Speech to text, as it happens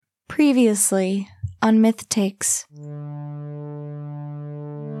Previously on Myth Takes.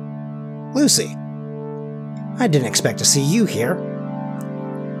 Lucy, I didn't expect to see you here.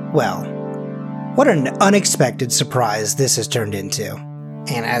 Well, what an unexpected surprise this has turned into.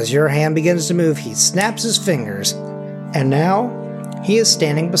 And as your hand begins to move, he snaps his fingers, and now he is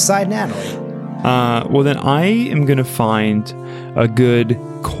standing beside Natalie. Well, then I am going to find a good,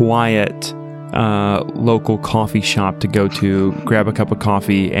 quiet, local coffee shop to go to, grab a cup of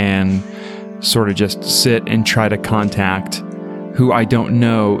coffee, and sort of just sit and try to contact who I don't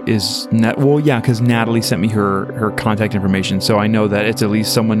know is because Natalie sent me her contact information, so I know that it's at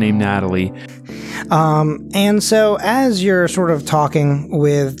least someone named Natalie. And so as you're sort of talking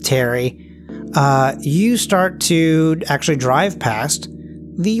with Terry, you start to actually drive past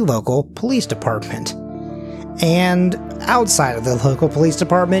the local police department. And outside of the local police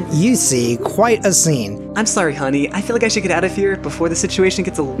department, you see quite a scene. I'm sorry, honey. I feel like I should get out of here before the situation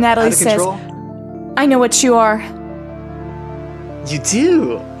gets Natalie out of control. Says, I know what you are. You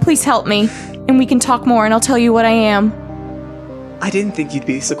do? Please help me, and we can talk more, and I'll tell you what I am. I didn't think you'd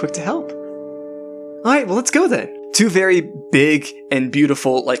be so quick to help. Alright, well, let's go then. Two very big and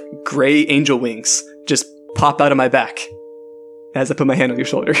beautiful, gray angel wings just pop out of my back as I put my hand on your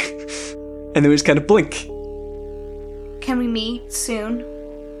shoulder. And then we just kind of blink. Can we meet soon?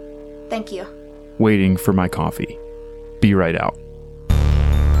 Thank you. Waiting for my coffee. Be right out.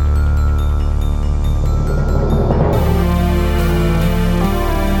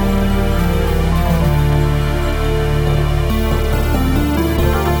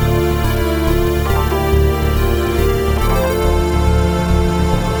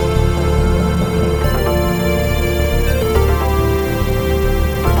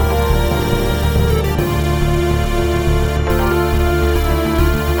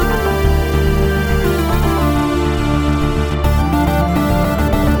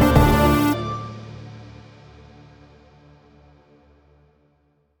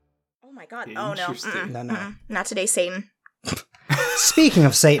 God, oh no. No. Not today, Satan. Speaking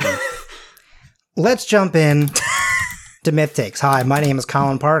of Satan, let's jump in to Myth Takes. Hi, my name is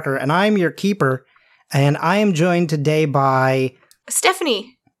Colin Parker, and I'm your keeper, and I am joined today by...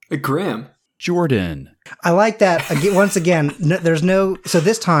 Stephanie. Graham. Jordan. I like that. Once again, there's no... So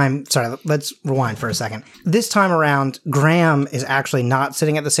this time... Sorry, let's rewind for a second. This time around, Graham is actually not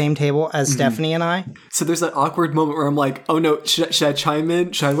sitting at the same table as Stephanie and I. So there's that awkward moment where I'm like, oh no, should I chime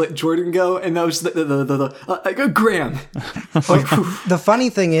in? Should I let Jordan go? And that was I go, Graham. The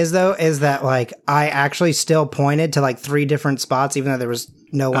funny thing is, though, is that I actually still pointed to 3 different spots, even though there was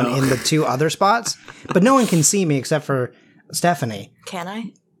no one in the 2 other spots. But no one can see me except for Stephanie. Can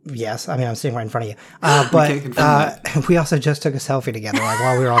I? Yes, I mean, I'm sitting right in front of you. But we also just took a selfie together,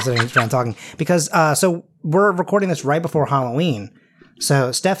 while we were all sitting around talking. Because, so we're recording this right before Halloween.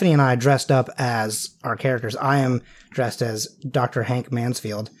 So Stephanie and I dressed up as our characters. I am dressed as Dr. Hank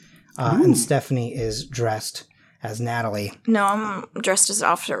Mansfield, and Stephanie is dressed as Natalie. No, I'm dressed as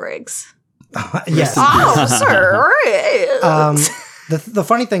Officer Riggs. Yes. Officer Riggs! The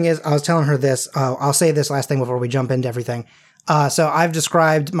funny thing is, I was telling her this, I'll say this last thing before we jump into everything. So I've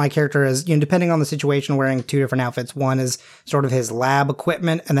described my character as, depending on the situation, wearing 2 different outfits. One is sort of his lab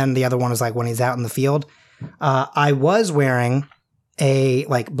equipment, and then the other one is when he's out in the field. I was wearing a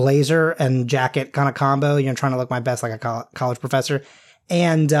blazer and jacket kind of combo, trying to look my best like a college professor.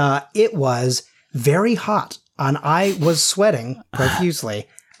 And it was very hot, and I was sweating profusely.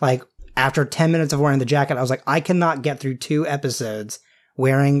 After 10 minutes of wearing the jacket, I was like, I cannot get through 2 episodes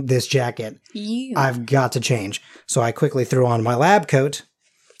wearing this jacket. I've got to change. So I quickly threw on my lab coat,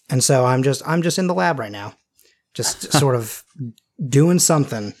 and so I'm just in the lab right now, just sort of doing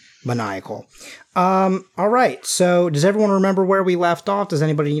something maniacal. All right. So does everyone remember where we left off? Does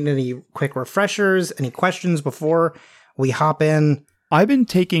anybody need any quick refreshers? Any questions before we hop in? I've been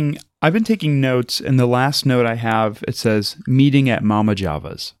taking notes, and the last note I have, it says meeting at Mama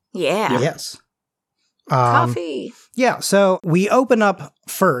Java's. Yeah. Yes. Coffee. Yeah, so we open up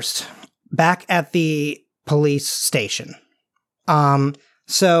first back at the police station.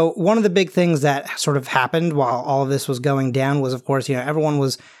 So one of the big things that sort of happened while all of this was going down was, of course, everyone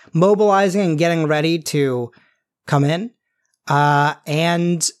was mobilizing and getting ready to come in.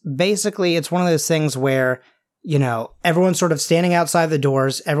 And basically it's one of those things where, everyone's sort of standing outside the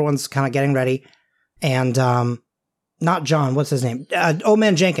doors, everyone's kind of getting ready, and not John, what's his name? Old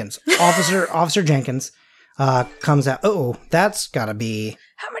Man Jenkins. Officer Jenkins comes out. Oh, that's gotta be...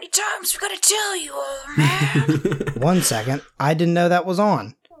 How many times we gotta tell you, old man? 1 second. I didn't know that was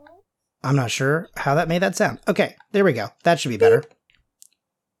on. I'm not sure how that made that sound. Okay, there we go. That should be better.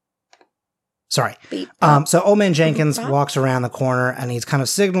 Sorry. Beep. So Old Man Jenkins walks around the corner and he's kind of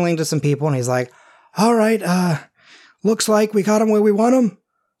signaling to some people and he's like, all right, looks like we got him where we want him.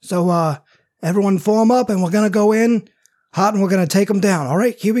 So everyone form up and we're going to go in hot and we're going to take him down. All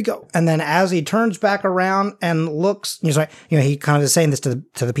right, here we go. And then as he turns back around and looks, he kind of is saying this to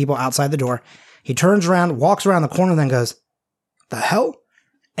the people outside the door. He turns around, walks around the corner, then goes, the hell?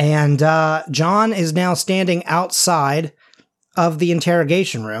 And John is now standing outside of the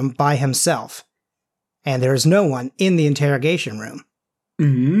interrogation room by himself. And there is no one in the interrogation room.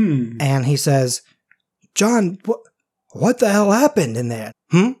 Mm-hmm. And he says, John, what the hell happened in there?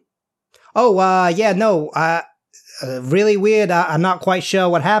 Oh, yeah, no, really weird. I'm not quite sure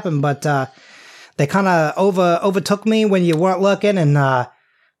what happened, but they kind of overtook me when you weren't looking and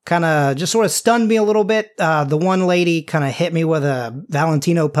kind of just sort of stunned me a little bit. The one lady kind of hit me with a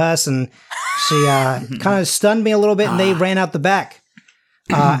Valentino purse and she kind of stunned me a little bit and they ran out the back.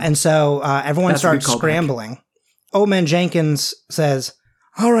 And so everyone starts scrambling. Old Man Jenkins says,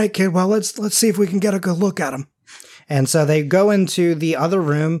 all right, kid, well, let's see if we can get a good look at him. And so they go into the other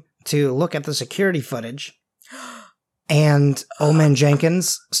room to look at the security footage. And Old Man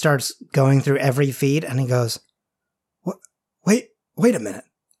Jenkins starts going through every feed and he goes, "What? Wait a minute.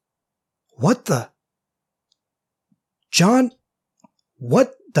 What the? John,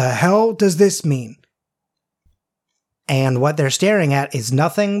 what the hell does this mean?" And what they're staring at is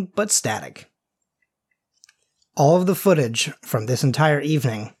nothing but static. All of the footage from this entire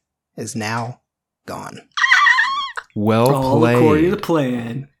evening is now gone. Well All played. according to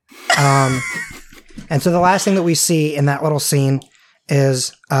plan. And so the last thing that we see in that little scene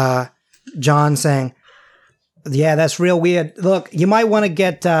is John saying, yeah, that's real weird. Look, you might want to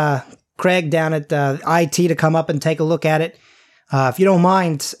get Craig down at IT to come up and take a look at it. If you don't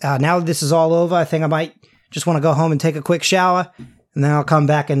mind, now that this is all over, I think I might just want to go home and take a quick shower. And then I'll come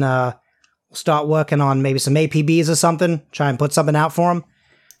back and start working on maybe some APBs or something. Try and put something out for him.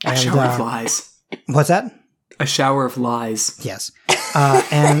 A shower of lies. What's that? A shower of lies. Yes.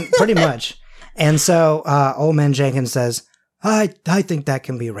 And pretty much. And so Old Man Jenkins says, I think that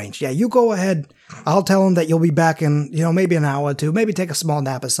can be arranged. Yeah, you go ahead. I'll tell him that you'll be back in, maybe an hour or two. Maybe take a small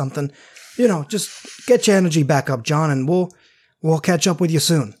nap or something. Just get your energy back up, John, and we'll catch up with you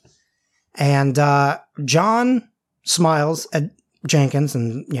soon. And John smiles at Jenkins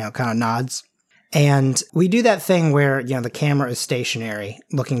and, kind of nods. And we do that thing where, the camera is stationary,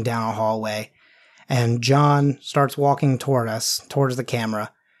 looking down a hallway. And John starts walking towards the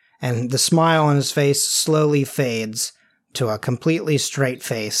camera. And the smile on his face slowly fades to a completely straight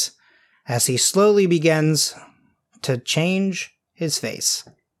face as he slowly begins to change his face.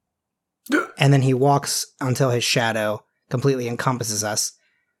 And then he walks until his shadow completely encompasses us.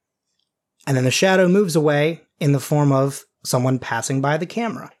 And then the shadow moves away in the form of someone passing by the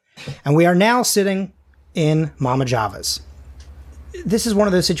camera. And we are now sitting in Mama Java's. This is one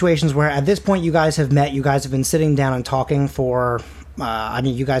of those situations where at this point you guys have met, you guys have been sitting down and talking for...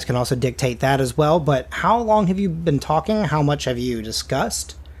 you guys can also dictate that as well, but how long have you been talking? How much have you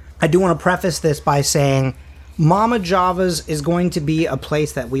discussed? I do want to preface this by saying Mama Java's is going to be a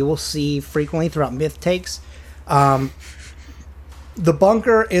place that we will see frequently throughout Myth Takes. The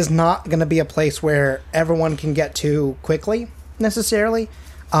bunker is not going to be a place where everyone can get to quickly, necessarily,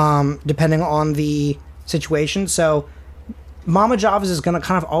 depending on the situation. So Mama Java's is going to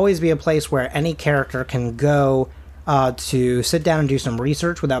kind of always be a place where any character can go to sit down and do some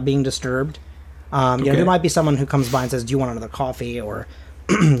research without being disturbed. There might be someone who comes by and says, do you want another coffee? Or,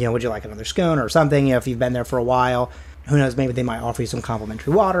 would you like another scone or something? If you've been there for a while, who knows, maybe they might offer you some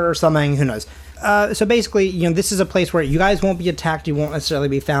complimentary water or something, who knows. So basically, this is a place where you guys won't be attacked, you won't necessarily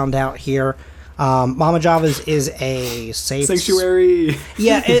be found out here. Mama Java's is a safe... Sanctuary!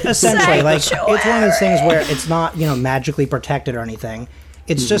 Yeah, essentially. It's one of those things where it's not, magically protected or anything.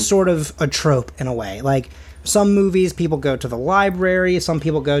 It's just sort of a trope in a way. Like, some movies, people go to the library, some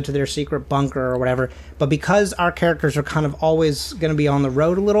people go to their secret bunker or whatever, but because our characters are kind of always going to be on the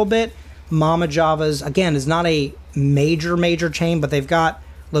road a little bit, Mama Java's, again, is not a major chain, but they've got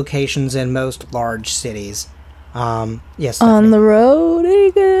locations in most large cities. Yes, Stephanie. On the road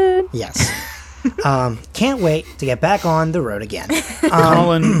again. Yes. Can't wait to get back on the road again.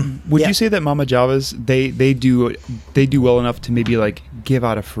 Colin, would you say that Mama Java's, they do well enough to maybe give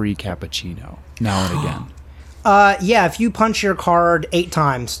out a free cappuccino now and again? Yeah, if you punch your card 8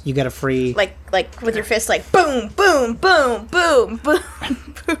 times, you get a free... Like with your fist, boom, boom, boom, boom,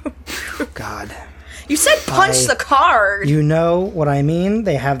 boom, boom. God. You said punch the card. You know what I mean?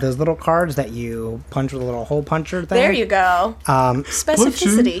 They have those little cards that you punch with a little hole puncher thing. There you go.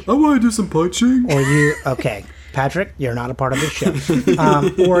 Specificity. Punching. I want to do some punching. Okay. Patrick, you're not a part of this show.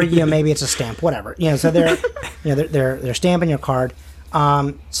 Or maybe it's a stamp, whatever. So they're stamping your card.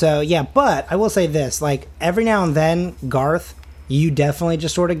 But I will say this: like every now and then, Garth, you definitely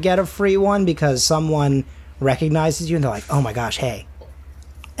just sort of get a free one because someone recognizes you and they're like, "Oh my gosh, hey,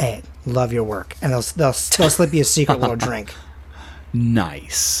 love your work," and they'll slip you a secret little drink.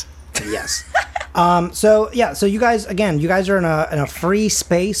 Nice. Yes. So you guys are in a free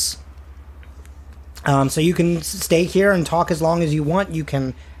space. So you can stay here and talk as long as you want. You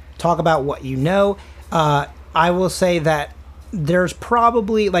can talk about what you know. I will say that there's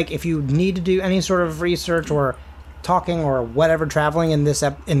probably, like, if you need to do any sort of research or talking or whatever, traveling in this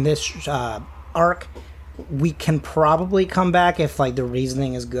arc, we can probably come back if, like, the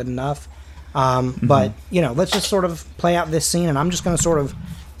reasoning is good enough. But, let's just sort of play out this scene, and I'm just going to sort of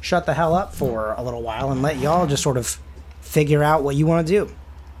shut the hell up for a little while and let y'all just sort of figure out what you want to do.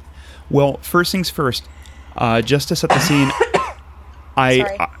 Well, first things first, just to set the scene,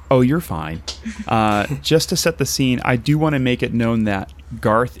 you're fine. Just to set the scene, I do want to make it known that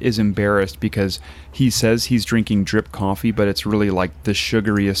Garth is embarrassed because he says he's drinking drip coffee, but it's really like the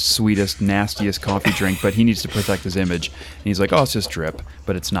sugariest, sweetest, nastiest coffee drink, but he needs to protect his image. And he's like, oh, it's just drip,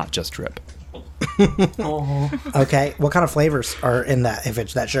 but it's not just drip. Okay, what kind of flavors are in that if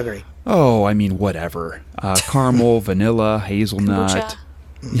it's that sugary? Oh, I mean, whatever. Caramel, vanilla, hazelnut. Kombucha.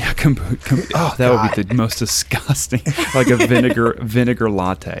 Yeah, oh, that would be the most disgusting. Like a vinegar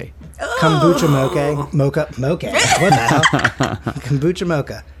latte. Kombucha mocha. What the hell? Kombucha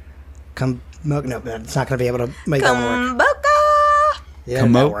mocha. No, it's not going to be able to make that one work. Kombucha! Yeah,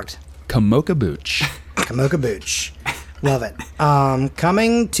 that worked. Kamoka Booch. Kamoka Booch. Love it.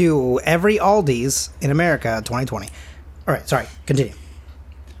 Coming to every Aldi's in America 2020. All right, sorry, continue.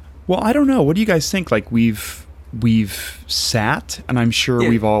 Well, I don't know. What do you guys think? Like, we've sat, and I'm sure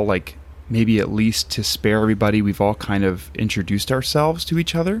we've all, like, maybe at least to spare everybody, we've all kind of introduced ourselves to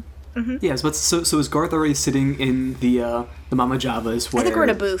each other. Mm-hmm. Yes, but so is Garth already sitting in the Mama Javas? Where I think we're in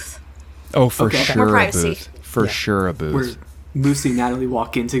a booth. Oh, for sure, More a privacy. booth. For sure, a booth. Where Lucy and Natalie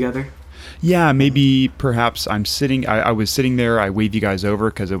walk in together. Yeah, maybe perhaps I'm sitting. I was sitting there. I waved you guys over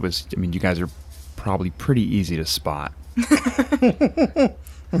because it was. I mean, you guys are probably pretty easy to spot.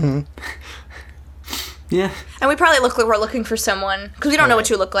 Mm-hmm. Yeah, And we probably look like we're looking for someone because we don't know what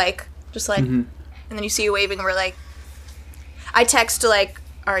you look like. Just like, and then you see you waving, and we're like, I text like,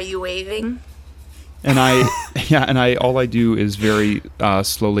 "Are you waving?" And all I do is very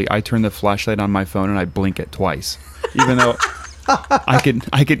slowly. I turn the flashlight on my phone and I blink it twice, even though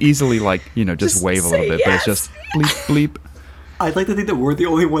I could easily just wave a little bit, but it's just bleep bleep. I'd like to think that we're the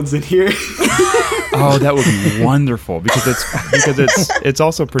only ones in here. Oh, that would be wonderful because it's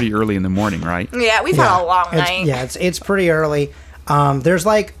also pretty early in the morning, right? Yeah, we've had a long night. It's pretty early. There's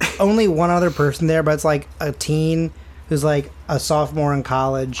like only one other person there, but it's like a teen who's like a sophomore in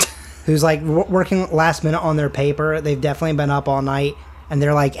college who's like working last minute on their paper. They've definitely been up all night and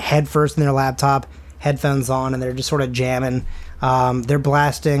they're like head first in their laptop, headphones on, and they're just sort of jamming. They're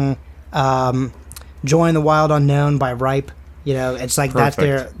blasting Join the Wild Unknown by Ripe. It's like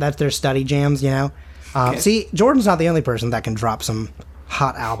Perfect. that's their study jams. See, Jordan's not the only person that can drop some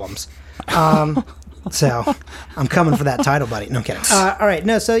hot albums. So I'm coming for that title, buddy. No I'm kidding. All right,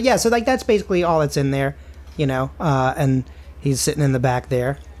 no. So like that's basically all that's in there. And he's sitting in the back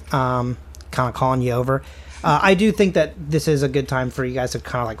there, kind of calling you over. I do think that this is a good time for you guys to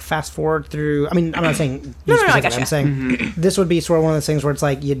kind of like fast forward through. I mean, I'm not saying you No, I specifically. I'm saying this would be sort of one of those things where it's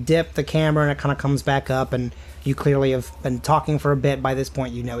like you dip the camera and it kind of comes back up, and you clearly have been talking for a bit. By this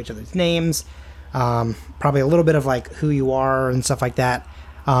point, you know each other's names, probably a little bit of like who you are and stuff like that.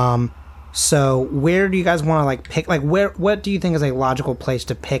 So where do you guys want to like pick? Like what do you think is a logical place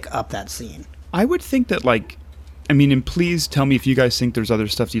to pick up that scene? I would think that and please tell me if you guys think there's other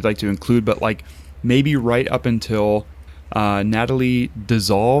stuff you'd like to include, but like maybe right up until Natalie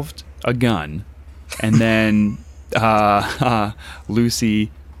dissolved a gun, and then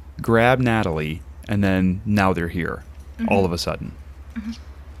Lucy grabbed Natalie, and then now they're here all of a sudden. Mm-hmm.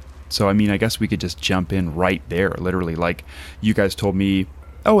 So I guess we could just jump in right there, literally. Like you guys told me,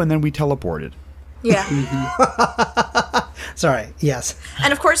 and then we teleported. Yeah. Sorry. Yes.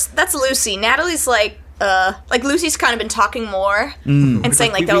 And of course, that's Lucy. Natalie's like Lucy's kind of been talking more and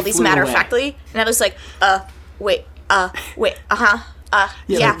saying like all these matter-of-factly. Natalie's like, wait, yeah.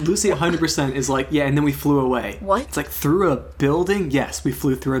 Like Lucy 100% is like, and then we flew away. What? It's like through a building? Yes, we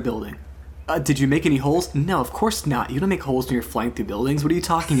flew through a building. Did you make any holes? No, of course not. You don't make holes when you're flying through buildings. What are you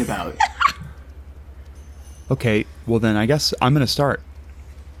talking about? Okay, well then I guess I'm going to start.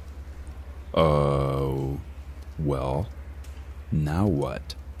 Well, now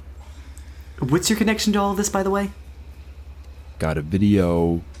what? What's your connection to all of this, by the way? Got a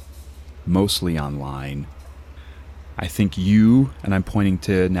video, mostly online. I think you, and I'm pointing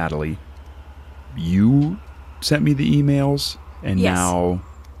to Natalie, you sent me the emails, and Yes. now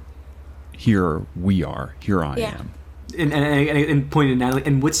here we are. Here I Yeah. am. And pointing to Natalie.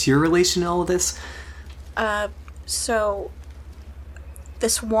 And what's your relation to all of this? So,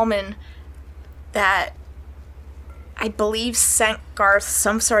 this woman that I believe sent Garth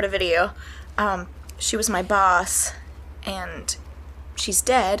some sort of video, she was my boss, and she's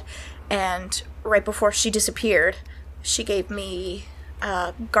dead, and right before she disappeared, she gave me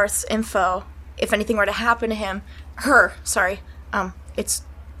Garth's info if anything were to happen to him. It's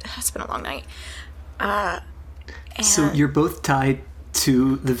been a long night. So you're both tied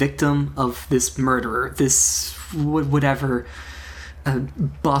to the victim of this murderer, this whatever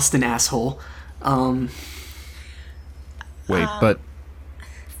Boston asshole. Wait, but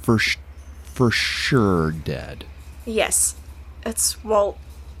for sure dead. Yes. That's what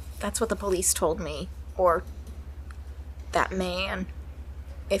the police told me. Or that man,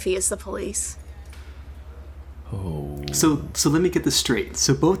 if he is the police. Oh. So let me get this straight.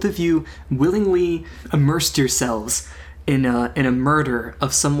 So both of you willingly immersed yourselves in a murder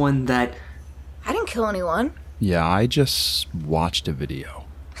of someone that... I didn't kill anyone. Yeah, I just watched a video.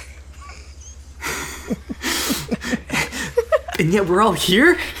 And yet we're all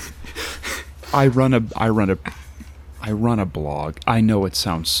here? I run a blog. I know it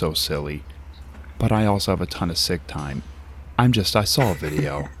sounds so silly, but I also have a ton of sick time. I saw a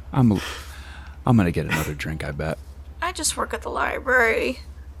video. I'm gonna get another drink, I bet. I just work at the library.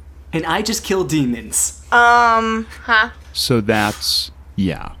 And I just kill demons. So that's,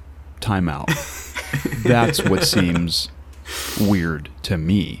 time out. That's what seems weird to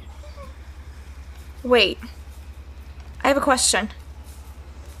me. Wait. I have a question.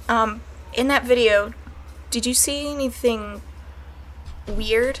 In that video, did you see anything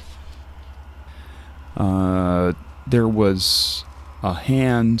weird? There was a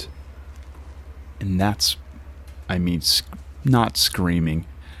hand, and that's, not screaming,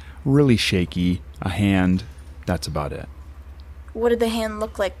 really shaky, a hand, that's about it. What did the hand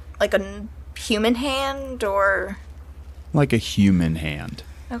look like? Like a human hand, or... Like a human hand.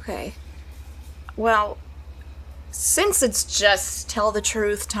 Okay. Well, since it's just tell the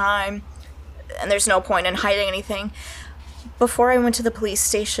truth time, and there's no point in hiding anything, before I went to the police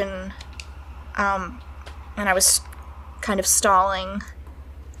station, and I was kind of stalling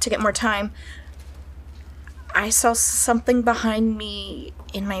to get more time, I saw something behind me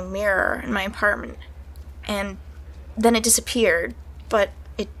in my mirror in my apartment, and then it disappeared, but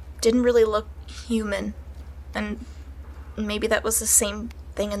it didn't really look human, and maybe that was the same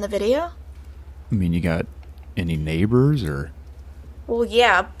thing in the video? You got any neighbors, or? Well,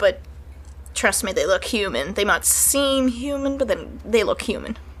 yeah, but trust me, they look human. They might seem human, but then they look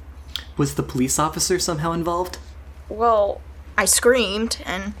human. Was the police officer somehow involved? Well, I screamed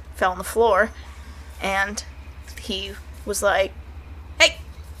and fell on the floor, and he was like, "Hey,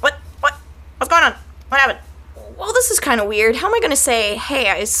 what's going on? What happened?" Well, this is kind of weird. How am I going to say, "Hey,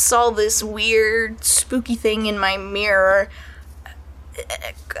 I saw this weird, spooky thing in my mirror"?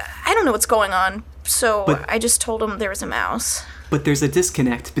 I don't know what's going on, so I just told him there was a mouse. But there's a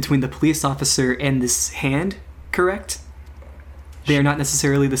disconnect between the police officer and this hand, correct? They are not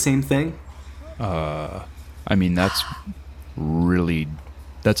necessarily the same thing? That's really...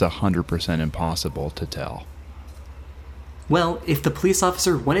 That's 100% impossible to tell. Well, if the police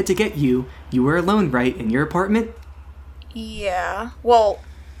officer wanted to get you, you were alone, right, in your apartment? Yeah. Well,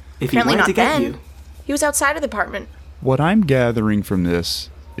 If he apparently wanted not to get then. you. He was outside of the apartment. What I'm gathering from this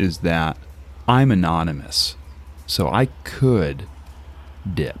is that I'm anonymous, so I could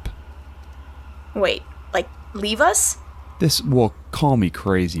dip. Wait, like, leave us? Call me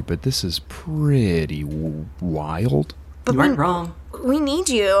crazy, but this is pretty wild. But You aren't wrong. We need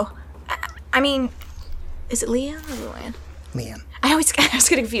you. I mean, is it Leanne or Luann? Leanne. I always get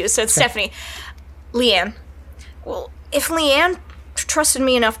confused, so it's Stephanie. Leanne. Well, if Leanne trusted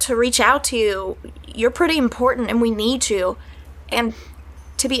me enough to reach out to you, you're pretty important and we need you. And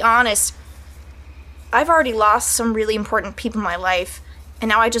to be honest, I've already lost some really important people in my life, and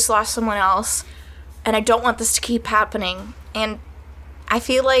now I just lost someone else, and I don't want this to keep happening. And I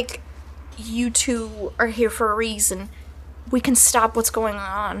feel like you two are here for a reason. We can stop what's going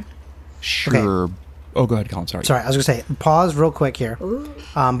on. Sure. Okay. Oh, go ahead, Colin. Sorry. Sorry, I was going to say, pause real quick here.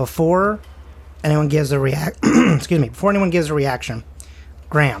 Before anyone gives a before anyone gives a reaction,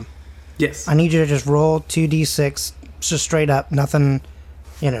 Graham, Yes. I need you to just roll 2d6, just straight up, nothing,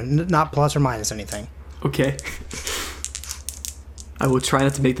 not plus or minus anything. Okay. I will try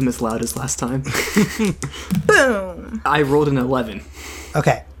not to make them as loud as last time. Boom! I rolled an 11.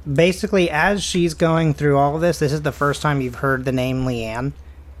 Okay. Basically, as she's going through all of this is the first time you've heard the name Leanne.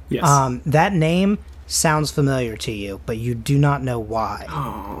 Yes. That name sounds familiar to you, but you do not know why.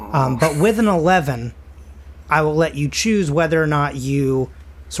 But with an 11, I will let you choose whether or not you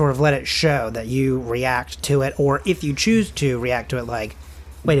sort of let it show that you react to it, or if you choose to react to it like,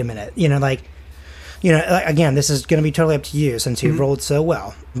 wait a minute, again, this is going to be totally up to you since you've rolled so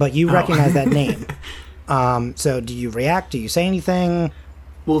well, but you recognize that name. So do you react? Do you say anything?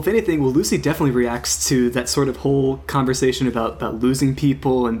 Well, if anything, Lucy definitely reacts to that sort of whole conversation about losing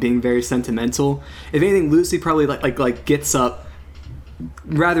people and being very sentimental. If anything, Lucy probably like gets up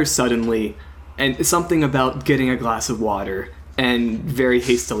rather suddenly, and something about getting a glass of water, and very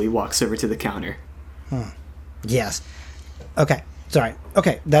hastily walks over to the counter. Yes. Okay. Sorry.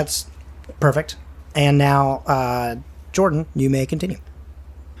 Okay, that's perfect. And now, Jordan, you may continue.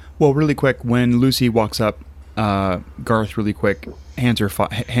 Well, really quick, when Lucy walks up, Garth really quick hands her a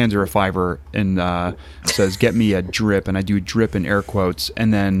 $5 and says, "Get me a drip," and I do drip in air quotes,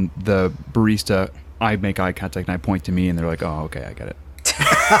 and then the barista, I make eye contact and I point to me, and they're like, "Oh, okay, I get it."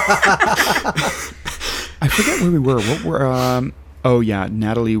 I forget where we were. What were? Oh yeah,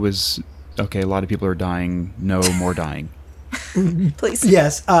 Natalie was okay. A lot of people are dying. No more dying. Please.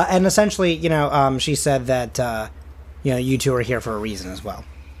 Yes, and essentially, she said that, you two are here for a reason as well.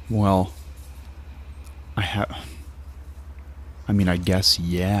 Well, I guess,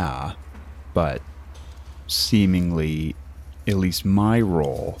 yeah, but seemingly, at least my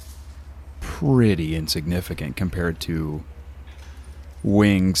role, pretty insignificant compared to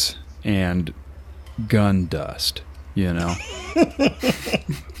wings and gun dust, Hey,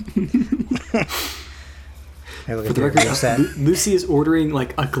 look For at the you, record, you're upset. Lucy is ordering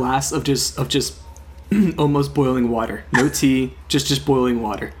like a glass of just almost boiling water. No tea, just boiling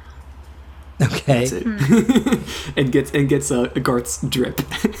water. Okay. That's it. and gets a Garth's drip.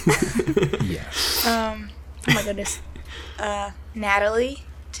 yes. Oh my goodness. Natalie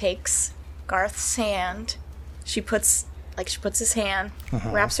takes Garth's hand. She puts his hand,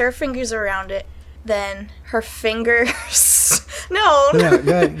 wraps her fingers around it. Then her fingers. No. Yeah,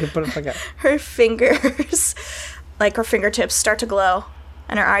 go ahead. Go put it back up. Her fingers, like her fingertips, start to glow,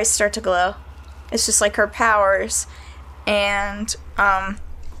 and her eyes start to glow. It's just like her powers, and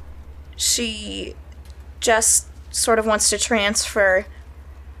she just sort of wants to transfer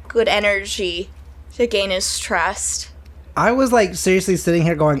good energy to gain his trust. I was seriously sitting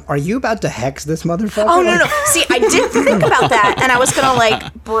here going, "Are you about to hex this motherfucker?" Oh no! See, I did think about that, and I was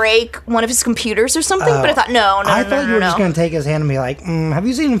gonna break one of his computers or something, but I thought no. I thought you were just gonna take his hand and be like, "Have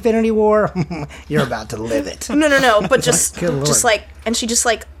you seen Infinity War? You're about to live it." No, but just Good Lord. and she just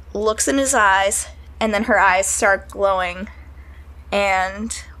looks in his eyes, and then her eyes start glowing.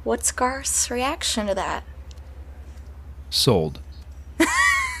 And what's Garth's reaction to that? Sold.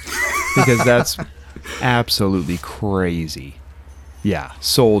 Because that's absolutely crazy. Yeah,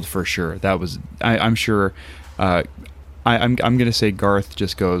 sold for sure. That was. I'm sure. I'm gonna say Garth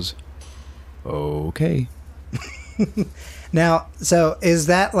just goes, okay. Now, so is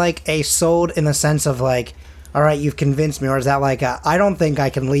that a sold in the sense of all right, you've convinced me, or is that I don't think I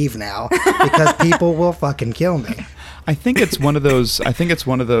can leave now because people will fucking kill me? I think it's one of those. I think it's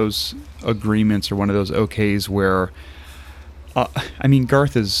one of those agreements or one of those okays where,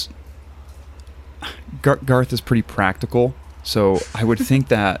 Garth is pretty practical, so I would think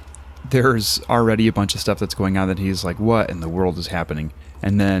that there's already a bunch of stuff that's going on that he's like, what in the world is happening?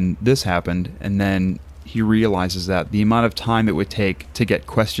 And then this happened, and then he realizes that the amount of time it would take to get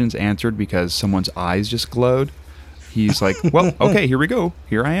questions answered because someone's eyes just glowed, he's like, well, okay, here we go.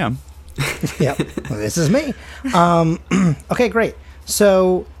 Here I am. Yep, well, this is me. Okay, great.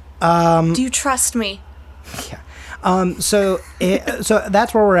 So, Do you trust me? yeah. So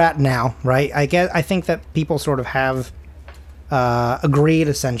that's where we're at now, right? I think that people sort of have agreed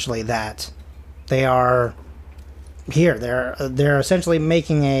essentially that they are here. They're essentially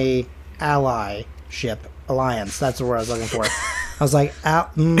making a allyship alliance. That's the word I was looking for. I was like,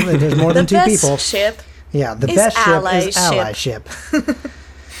 there's more than two people. Ship. Yeah, the is best ship is allyship.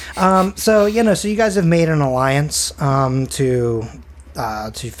 allyship. So you guys have made an alliance to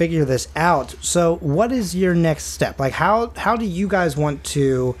figure this out. So what is your next step? How do you guys want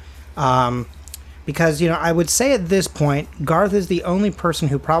to? Because I would say at this point, Garth is the only person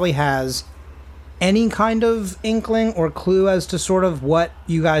who probably has any kind of inkling or clue as to sort of what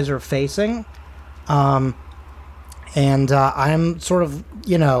you guys are facing. And I'm sort of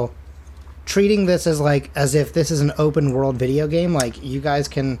treating this as if this is an open world video game. You guys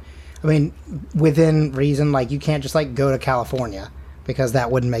can, within reason, you can't just go to California. because that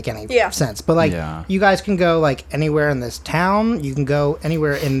wouldn't make any Yeah. sense. But like, Yeah. you guys can go like anywhere in this town. You can go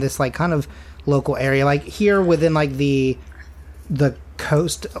anywhere in this like kind of local area, like here within like the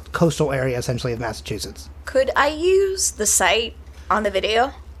coastal area essentially of Massachusetts. Could I use the site on the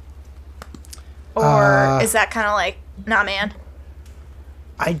video? Or is that kind of like, nah, man?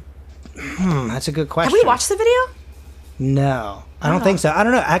 That's a good question. Have we watched the video? No, I don't think so. I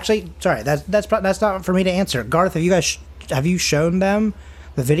don't know. Actually, sorry, that's not for me to answer. Garth, have you guys have you shown them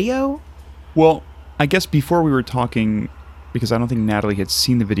the video? Well, I guess before we were talking, because I don't think Natalie had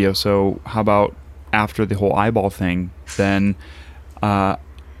seen the video, so how about after the whole eyeball thing, then I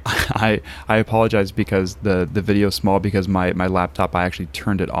apologize because the video's small because my laptop, I actually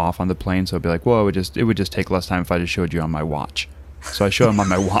turned it off on the plane, so it'd be like, whoa, it would just take less time if I just showed you on my watch. So I show them on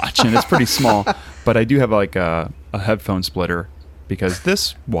my watch, and it's pretty small, but I do have like a headphone splitter because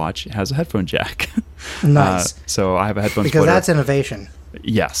this watch has a headphone jack. Nice. So I have a headphone Because splitter. that's innovation.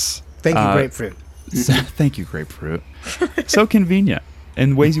 Yes. Thank you, Grapefruit. Thank you, Grapefruit. So convenient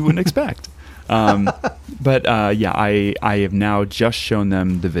in ways you wouldn't expect. But yeah, I have now just shown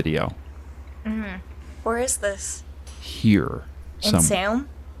them the video Where is this? here. In Salem?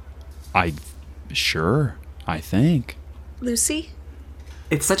 I think. Lucy?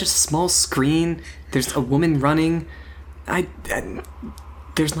 It's such a small screen. There's a woman running.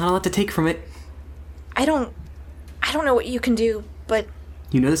 There's not a lot to take from it. I don't know what you can do, but,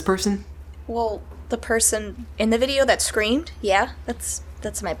 You know this person? well, the person in the video that screamed, yeah, that's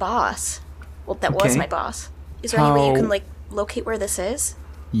my boss. Well, that was Okay. my boss. Is there any way you How- can, like, locate where this is?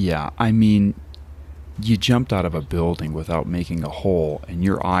 Yeah, I mean, you jumped out of a building without making a hole, and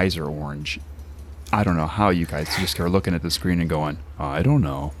your eyes are orange. I don't know how you guys just are looking at the screen and going, I don't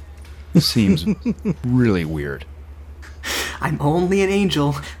know. Seems really weird. I'm only an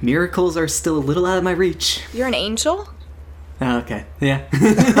angel. Miracles are still a little out of my reach. You're an angel? Oh, okay. Yeah.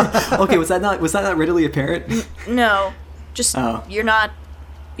 Okay, was that not readily apparent? No. Just, Oh. you're not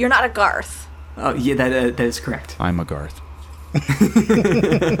a Garth. Oh, yeah, that is correct. I'm a Garth.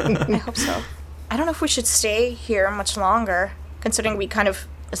 I hope so. I don't know if we should stay here much longer, considering we kind of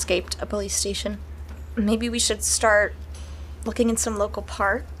escaped a police station. Maybe we should start looking in some local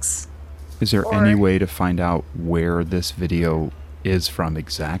parks. Is there Or- any way to find out where this video is from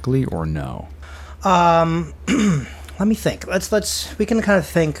exactly, or no? Let me think. We can kind of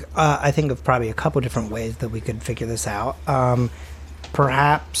think. I think of probably a couple different ways that we could figure this out.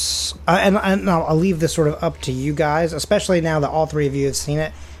 Perhaps, and I'll leave this sort of up to you guys, especially now that all three of you have seen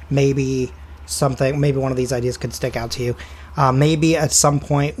it. Maybe one of these ideas could stick out to you. Maybe at some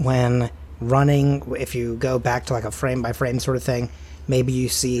point when running, if you go back to like a frame by frame sort of thing, maybe you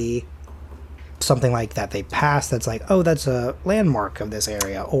see something like that they pass that's like, oh, that's a landmark of this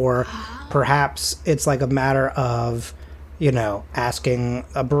area. Or perhaps it's like a matter of, asking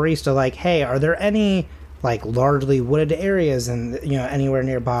a barista like, hey, are there any like largely wooded areas and anywhere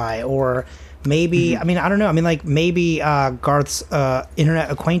nearby? Or maybe I don't know, like maybe Garth's internet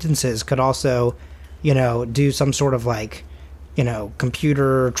acquaintances could also do some sort of like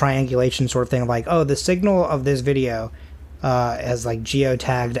computer triangulation sort of thing, like, oh, the signal of this video as like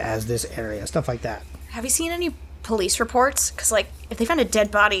geotagged as this area, stuff like that. Have you seen any police reports? Because, like, if they found a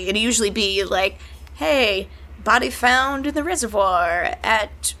dead body, it'd usually be like, hey, body found in the reservoir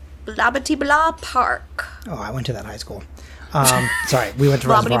at blah blah blah park. Oh, I went to that high school. Sorry, we went to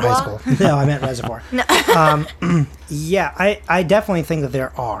Reservoir Blah-bidi-blah? High School. No, I meant Reservoir. Yeah, I definitely think that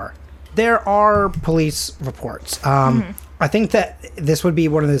there are police reports. I think that this would be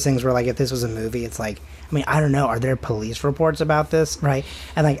one of those things where, like, if this was a movie, it's like, I don't know, are there police reports about this, right?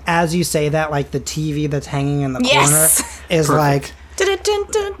 And like, as you say that, like, the TV that's hanging in the Yes! corner is like,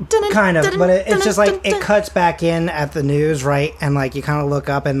 kind of, but it's just like, it cuts back in at the news, right? And like, you kind of look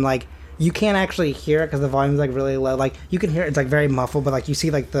up and like, you can't actually hear it because the volume's like really low. Like, you can hear it, it's like very muffled, but like, you see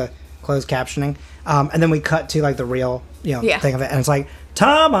like the closed captioning. And then we cut to like the real, Yeah. thing of it. And it's like,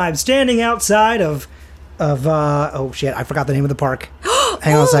 Tom, I'm standing outside of oh shit, I forgot the name of the park.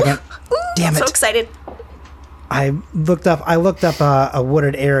 Hang on a second. Damn it. So excited. I looked up a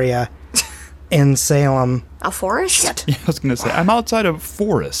wooded area in Salem. A forest? Yeah, I was going to say, I'm outside of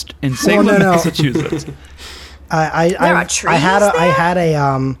Forest in Salem, no. Massachusetts. I There are trees had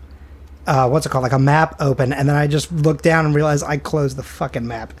a what's it called, like a map open, and then I just looked down and realized I closed the fucking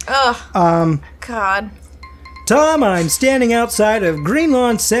map. Ugh. God. Tom, I'm standing outside of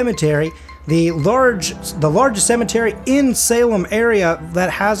Greenlawn Cemetery, the largest cemetery in Salem area that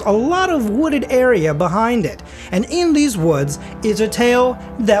has a lot of wooded area behind it. And in these woods is a tale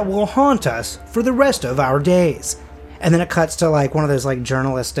that will haunt us for the rest of our days. And then it cuts to like one of those like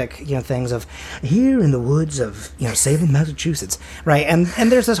journalistic, things of here in the woods of, Salem, Massachusetts, right? And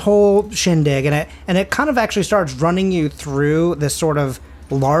there's this whole shindig, and it kind of actually starts running you through this sort of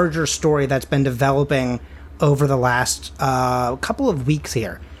larger story that's been developing over the last couple of weeks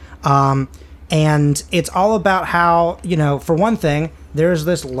here. And it's all about how, for one thing, there's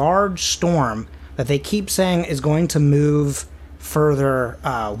this large storm that they keep saying is going to move further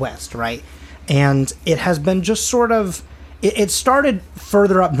west, right? And it has been just sort of, it started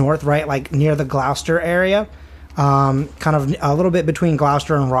further up north, right? Like near the Gloucester area, kind of a little bit between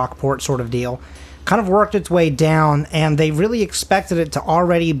Gloucester and Rockport sort of deal. Kind of worked its way down, and they really expected it to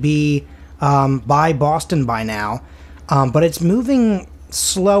already be by Boston by now. But it's moving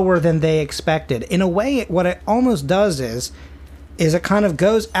slower than they expected. In a way, what it almost does is it kind of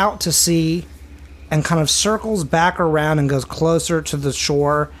goes out to sea and kind of circles back around and goes closer to the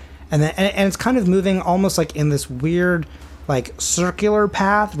shore, and it's kind of moving almost like in this weird like circular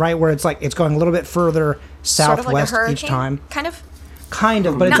path, right, where it's like it's going a little bit further southwest sort of like a hurricane, each time. Kind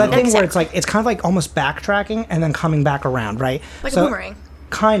of, but it's Not that thing where exact- it's like it's kind of like almost backtracking and then coming back around, right? Like a boomerang.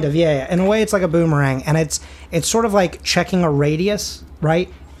 Kind of, yeah. In a way, it's like a boomerang, and it's sort of like checking a radius, right?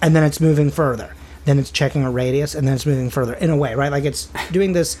 And then it's moving further. Then it's checking a radius, and then it's moving further. In a way, right? Like it's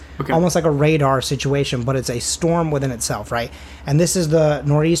doing this almost like a radar situation, but it's a storm within itself, right? And this is the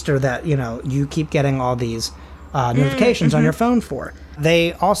nor'easter that you keep getting all these notifications on your phone for.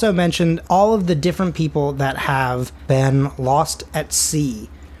 They also mentioned all of the different people that have been lost at sea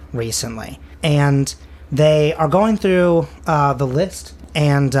recently, and they are going through the list.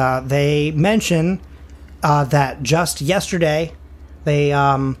 And they mention that just yesterday they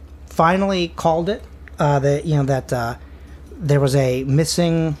finally called it that there was a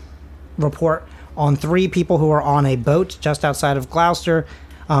missing report on 3 people who are on a boat just outside of Gloucester.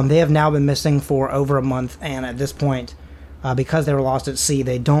 They have now been missing for over a month, and at this point, because they were lost at sea,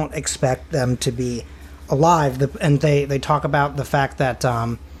 they don't expect them to be alive. And they talk about the fact that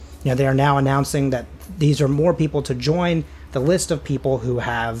they are now announcing that these are more people to join the list of people who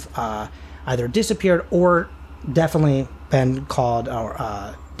have either disappeared or definitely been called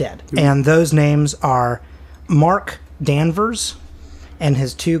dead. And those names are Mark Danvers and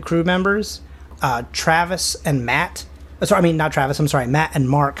his 2 crew members, Travis and Matt. Not Travis, I'm sorry, Matt and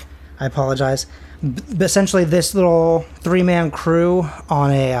Mark. I apologize. Essentially, this little 3-man crew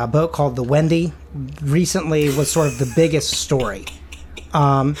on a boat called the Wendy recently was sort of the biggest story.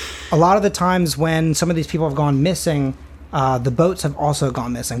 A lot of the times when some of these people have gone missing, the boats have also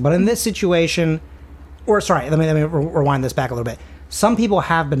gone missing. But in this situation, let me rewind this back a little bit. Some people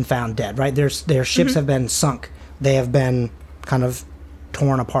have been found dead, right? Their ships have been sunk. They have been kind of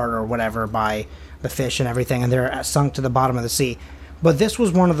torn apart or whatever by the fish and everything, and they're sunk to the bottom of the sea. But this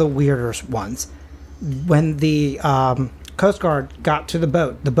was one of the weirder ones. When the Coast Guard got to the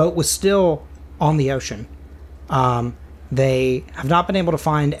boat was still on the ocean. They have not been able to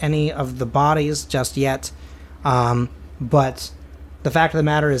find any of the bodies just yet. But the fact of the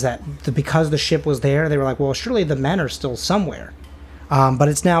matter is that because the ship was there, they were like, well, surely the men are still somewhere. But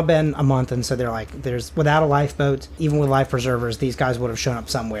it's now been a month, and so they're like, without a lifeboat, even with life preservers, these guys would have shown up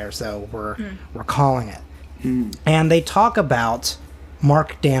somewhere, so we're calling it. And they talk about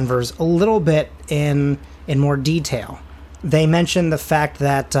Mark Danvers a little bit in more detail. They mention the fact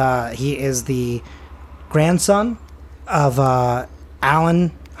that he is the grandson of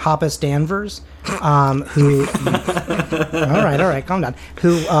Alan Hoppus Danvers, who all right, calm down,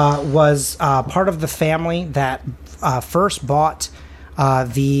 who was part of the family that first bought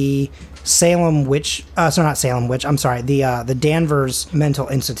the Salem Witch, not Salem Witch, I'm sorry, the Danvers Mental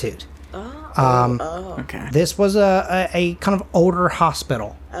Institute. Okay. This was a kind of older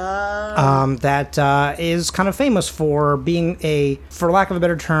hospital that is kind of famous for being for lack of a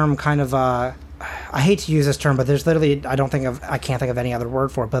better term, kind of I hate to use this term, but there's literally I can't think of any other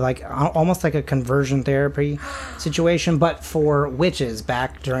word for it, but like almost like a conversion therapy situation, but for witches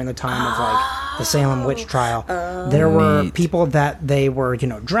back during the time of like the Salem witch trial. There were people that they were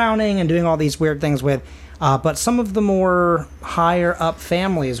drowning and doing all these weird things with. But some of the more higher up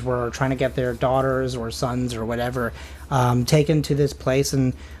families were trying to get their daughters or sons or whatever taken to this place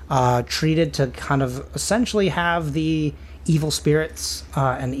and treated to kind of essentially have the evil spirits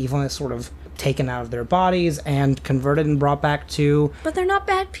and evilness sort of taken out of their bodies and converted and brought back to... But they're not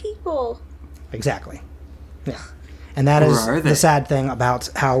bad people. Exactly. Yeah. And that is the sad thing about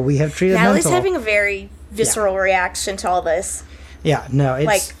how we have treated Natalie's mental. having a very visceral reaction to all this. Yeah, no, it's...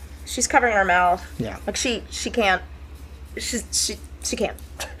 Like, she's covering her mouth. Yeah. Like, she can't... She can't.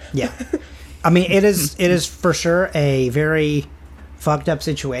 Yeah. I mean, it is for sure a very fucked up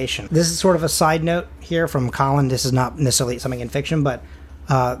situation. This is sort of a side note here from Colin. This is not necessarily something in fiction, but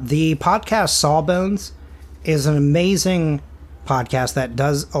the podcast Sawbones is an amazing podcast that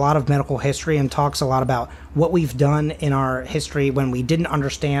does a lot of medical history and talks a lot about what we've done in our history when we didn't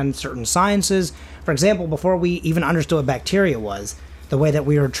understand certain sciences. For example, before we even understood what bacteria was, the way that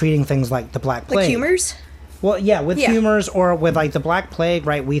we were treating things like the Black Plague. Like humors? Well, yeah, with Yeah. humors or with like the Black Plague,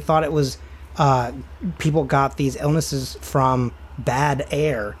 right? We thought it was people got these illnesses from bad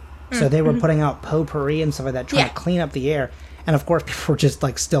air. So they were putting out potpourri and stuff like that, trying to clean up the air. And of course, people were just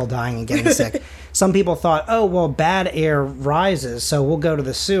like still dying and getting sick. Some people thought, oh, well, bad air rises, so we'll go to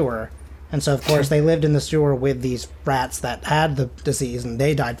the sewer. And so, of course, they lived in the sewer with these rats that had the disease and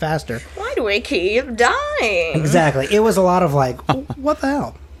they died faster. Why do we keep dying? Exactly. It was a lot of like, what the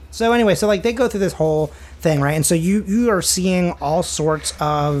hell? So anyway, so like they go through this whole thing, right? And so you are seeing all sorts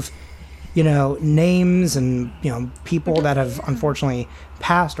of, you know, names and, you know, people that have unfortunately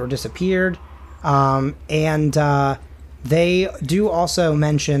passed or disappeared. They do also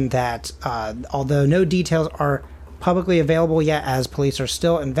mention that although no details are publicly available yet, as police are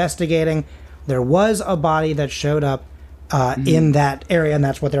still investigating, there was a body that showed up in that area, and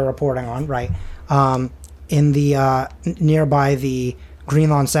that's what they're reporting on, right? In the nearby the Green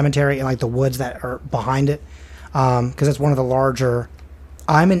Lawn Cemetery, in like the woods that are behind it, because it's one of the larger.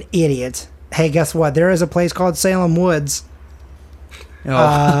 I'm an idiot. Hey, guess what? There is a place called Salem Woods.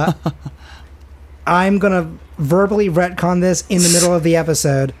 I'm gonna verbally retcon this in the middle of the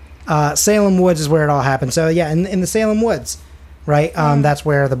episode. Salem Woods is where it all happened. So yeah, in the Salem Woods, right? That's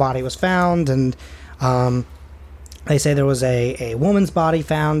where the body was found, and they say there was a woman's body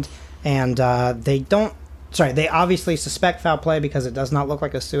found, and they obviously suspect foul play because it does not look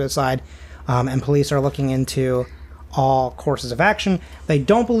like a suicide, and police are looking into all courses of action. They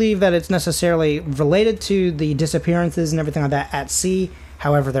don't believe that it's necessarily related to the disappearances and everything like that at sea.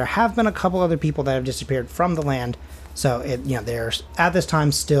 However, there have been a couple other people that have disappeared from the land, so they're at this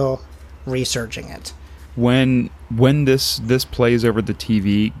time still researching it. When this plays over the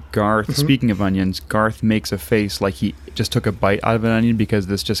TV, Garth, speaking of onions, Garth makes a face like he just took a bite out of an onion because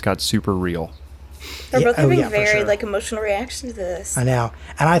this just got super real. They're both having for very sure. like emotional reaction to this. I know,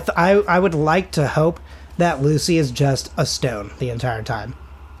 and I would like to hope that Lucy is just a stone the entire time.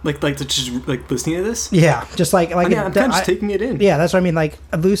 Like just like listening to this. Yeah, just like I mean, I'm kind of just taking it in. Yeah, that's what I mean. Like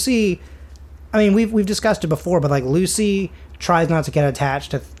Lucy, I mean we've discussed it before, but like Lucy tries not to get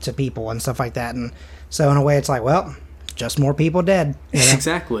attached to people and stuff like that, and so in a way it's like, well, just more people dead. You know?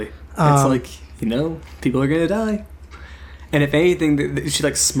 Exactly. It's like, people are gonna die, and if anything, she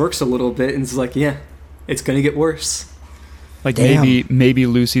like smirks a little bit and is like, yeah, it's gonna get worse. Like Damn. maybe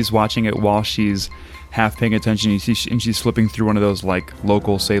Lucy's watching it while she's half paying attention, and she's flipping through one of those like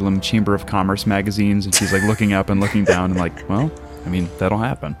local Salem Chamber of Commerce magazines, and she's like looking up and looking down and like, well, I mean, that'll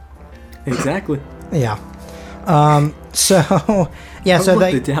happen. Exactly. Yeah. So yeah. Oh, So look,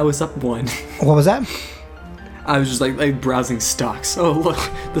 they. the Dow is up 1. What was that? I was just like browsing stocks. Oh look,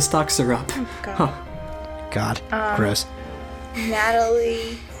 the stocks are up. God. God, gross.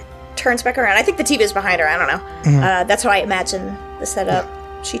 Natalie turns back around. I think the TV is behind her. I don't know. That's how I imagine the setup.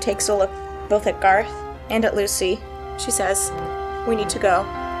 She takes a look both at Garth and at Lucy. She says, "We need to go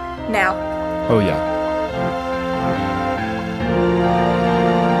now." Oh yeah.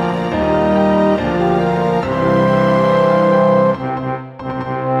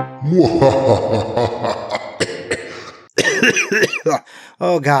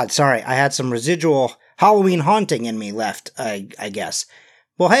 Oh God, sorry. I had some residual Halloween haunting in me left, I guess.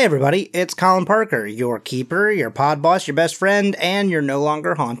 Well, hey everybody, it's Colin Parker, your keeper, your pod boss, your best friend, and your no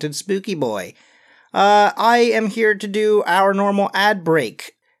longer haunted spooky boy. I am here to do our normal ad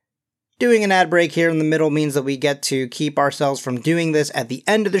break. Doing an ad break here in the middle means that we get to keep ourselves from doing this at the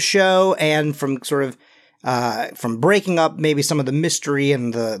end of the show and from sort of from breaking up maybe some of the mystery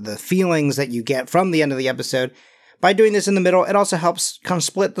and the feelings that you get from the end of the episode. By doing this in the middle, it also helps kind of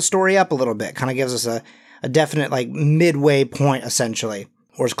split the story up a little bit. Kind of gives us a definite like midway point, essentially,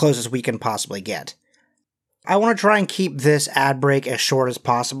 or as close as we can possibly get. I want to try and keep this ad break as short as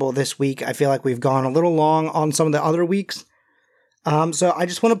possible this week. I feel like we've gone a little long on some of the other weeks. So I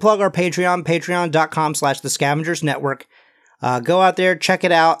just want to plug our Patreon, patreon.com/The Scavengers Network. Go out there, check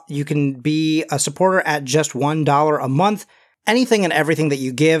it out. You can be a supporter at just $1 a month. Anything and everything that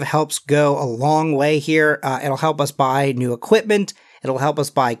you give helps go a long way here. It'll help us buy new equipment. It'll help us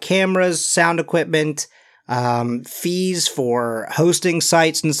buy cameras, sound equipment, fees for hosting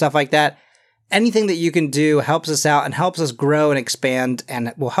sites and stuff like that. Anything that you can do helps us out and helps us grow and expand,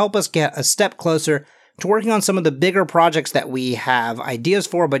 and will help us get a step closer to working on some of the bigger projects that we have ideas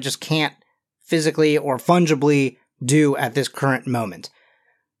for but just can't physically or fungibly do at this current moment.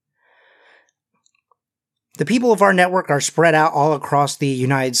 The people of our network are spread out all across the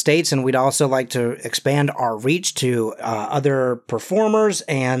United States, and we'd also like to expand our reach to other performers,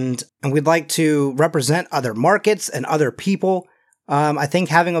 and we'd like to represent other markets and other people. I think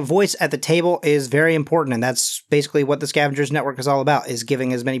having a voice at the table is very important, and that's basically what the Scavengers Network is all about, is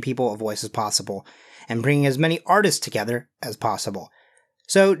giving as many people a voice as possible, and bringing as many artists together as possible.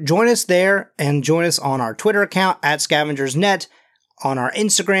 So join us there, and join us on our Twitter account at ScavengersNet, on our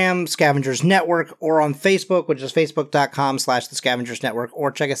Instagram, Scavengers Network, or on Facebook, which is facebook.com/The Scavengers Network,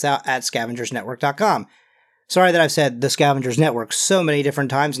 or check us out at scavengersnetwork.com. Sorry that I've said The Scavengers Network so many different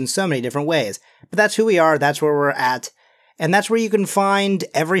times in so many different ways, but that's who we are, that's where we're at, and that's where you can find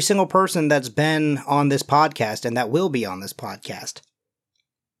every single person that's been on this podcast and that will be on this podcast.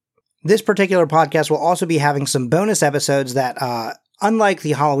 This particular podcast will also be having some bonus episodes that, unlike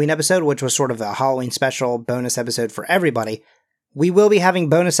the Halloween episode, which was sort of a Halloween special bonus episode for everybody, we will be having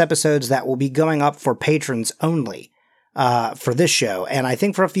bonus episodes that will be going up for patrons only for this show, and I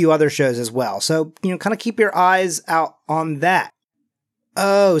think for a few other shows as well. So, kind of keep your eyes out on that.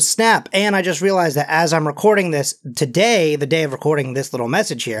 Oh, snap. And I just realized that as I'm recording this today, the day of recording this little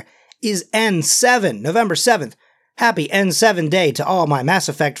message here, is N7, November 7th. Happy N7 day to all my Mass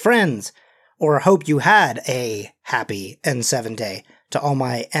Effect friends. Or hope you had a happy N7 day to all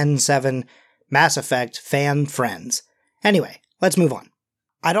my N7 Mass Effect fan friends. Anyway, let's move on.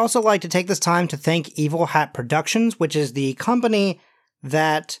 I'd also like to take this time to thank Evil Hat Productions, which is the company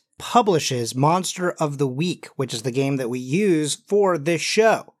that publishes Monster of the Week, which is the game that we use for this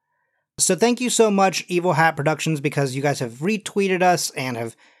show. So thank you so much, Evil Hat Productions, because you guys have retweeted us and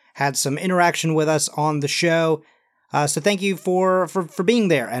have had some interaction with us on the show. So thank you for being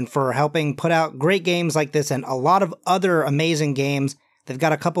there and for helping put out great games like this and a lot of other amazing games. They've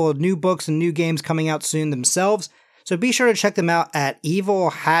got a couple of new books and new games coming out soon themselves. So be sure to check them out at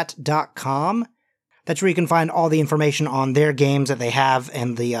evilhat.com. That's where you can find all the information on their games that they have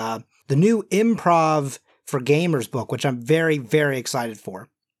and the new Improv for Gamers book, which I'm very, very excited for.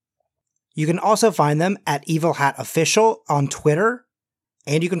 You can also find them at Evil Hat Official on Twitter,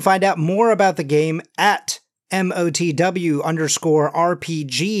 and you can find out more about the game at MOTW_RPG,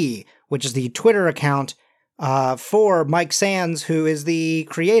 which is the Twitter account for Mike Sands, who is the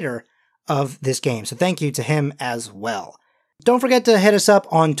creator of this game. So thank you to him as well. Don't forget to hit us up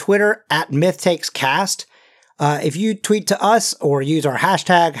on Twitter at MythTakesCast. If you tweet to us or use our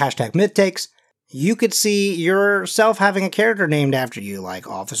hashtag MythTakes, you could see yourself having a character named after you, like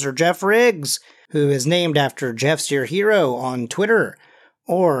Officer Jeff Riggs, who is named after Jeff's Your Hero on Twitter,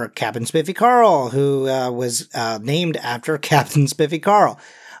 or Captain Spiffy Carl, who was named after Captain Spiffy Carl.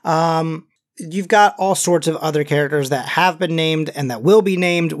 You've got all sorts of other characters that have been named and that will be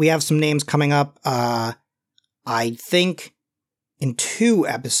named. We have some names coming up, I think, in 2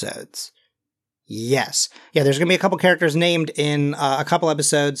 episodes. Yes. Yeah, there's going to be a couple characters named in a couple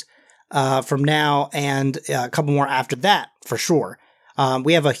episodes from now and a couple more after that, for sure.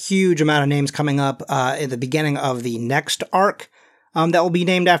 We have a huge amount of names coming up at the beginning of the next arc that will be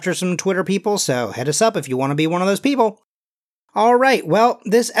named after some Twitter people, so hit us up if you want to be one of those people. All right, well,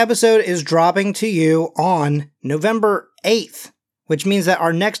 this episode is dropping to you on November 8th, which means that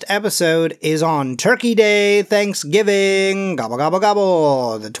our next episode is on Turkey Day, Thanksgiving, gobble, gobble,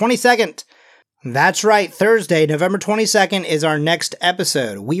 gobble, the 22nd. That's right, Thursday, November 22nd is our next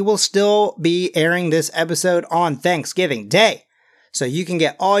episode. We will still be airing this episode on Thanksgiving Day, so you can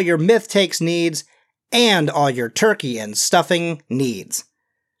get all your Myth Takes needs and all your turkey and stuffing needs.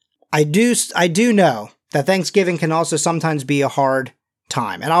 I do know that Thanksgiving can also sometimes be a hard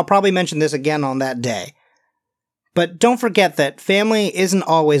time, and I'll probably mention this again on that day. But don't forget that family isn't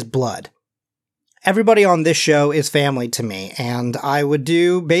always blood. Everybody on this show is family to me, and I would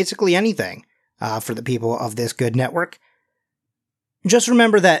do basically anything for the people of this good network. Just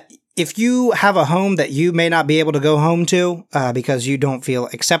remember that if you have a home that you may not be able to go home to because you don't feel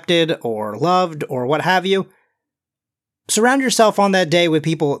accepted or loved or what have you, surround yourself on that day with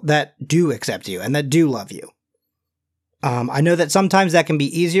people that do accept you and that do love you. I know that sometimes that can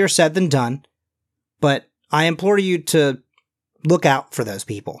be easier said than done, but I implore you to look out for those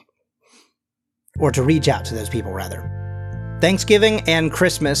people. Or to reach out to those people, rather. Thanksgiving and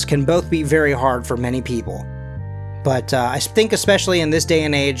Christmas can both be very hard for many people. But I think especially in this day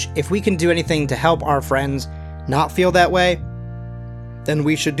and age, if we can do anything to help our friends not feel that way, then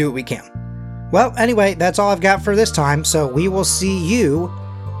we should do what we can. Well, anyway, that's all I've got for this time, so we will see you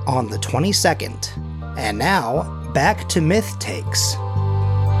on the 22nd. And now, back to Myth Takes.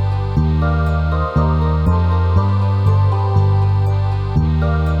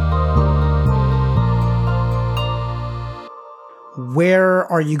 where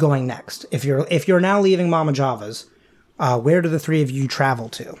are you going next? If you're now leaving Mama Java's, where do the three of you travel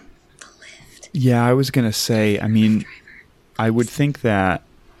to? Yeah, I was going to say, I mean, I would think that,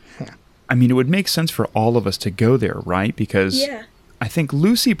 I mean, it would make sense for all of us to go there, right? Because I think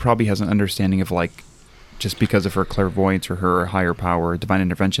Lucy probably has an understanding of, like, just because of her clairvoyance or her higher power, divine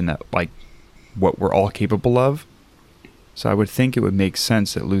intervention, that, like, what we're all capable of. So I would think it would make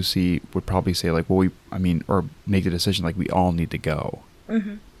sense that Lucy would probably say, like, well, or make the decision, like, we all need to go.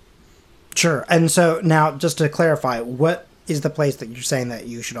 Mm-hmm. Sure. And so now, just to clarify, what is the place that you're saying that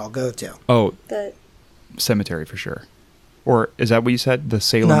you should all go to? Oh, The cemetery for sure. Or is that what you said? The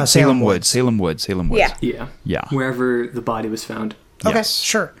Salem? No, Salem Woods. Salem Woods. Yeah. Yeah. Yeah. Wherever the body was found. Okay, Yes.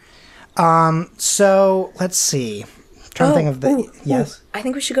 sure. So let's see. Trying to think of the yes. I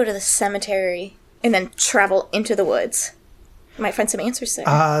think we should go to the cemetery and then travel into the woods. We might find some answers there.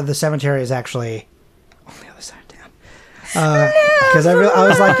 The cemetery is actually on the other side of town. Because I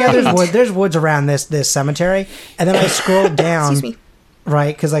was like, yeah, there's woods around this cemetery, and then I scrolled down. Excuse me.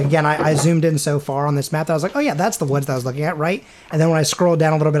 Right, because like again, I zoomed in so far on this map that I was like, oh yeah, that's the woods that I was looking at, right? And then when I scrolled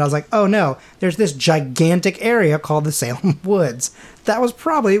down a little bit, I was like, oh no, there's this gigantic area called the Salem Woods. That was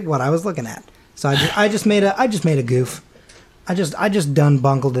probably what I was looking at. So I just made a goof. I just done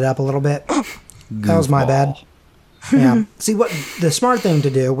bungled it up a little bit. That was my bad. Yeah. See, what the smart thing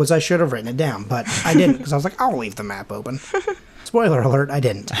to do was I should have written it down, but I didn't because I was like, I'll leave the map open. Spoiler alert, I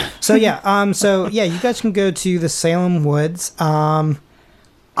didn't. So yeah, you guys can go to the Salem Woods.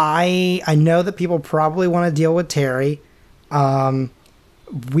 I know that people probably want to deal with Terry.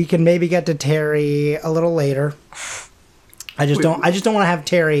 We can maybe get to Terry a little later. I just don't want to have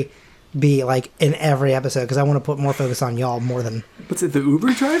Terry be like in every episode because I want to put more focus on y'all more than What's it, the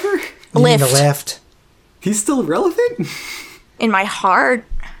Uber driver? you need Lyft. the lift. He's still relevant? In my heart.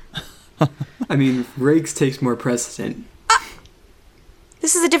 I mean, Riggs takes more precedent.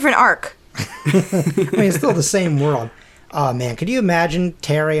 This is a different arc. I mean, it's still the same world. Oh man, could you imagine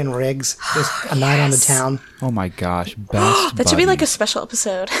Terry and Riggs just a night on the town? Oh my gosh, best. That should be like a buddies. special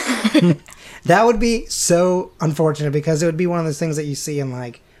episode. That would be so unfortunate because it would be one of those things that you see in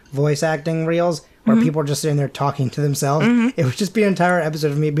like voice acting reels where people are just sitting there talking to themselves. It would just be an entire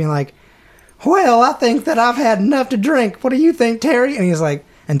episode of me being like, well, I think that I've had enough to drink. What do you think, Terry? And he's like,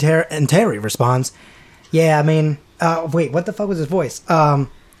 and Terry responds, yeah, I mean, wait, what the fuck was his voice?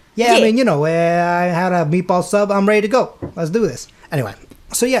 Yeah, I mean, you know, I had a meatball sub. I'm ready to go. Let's do this. Anyway,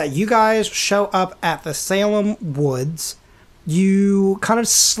 so yeah, you guys show up at the Salem Woods. You kind of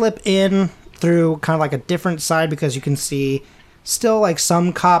slip in through kind of like a different side because you can see still like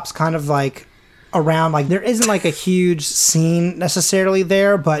some cops kind of like around. Like there isn't like a huge scene necessarily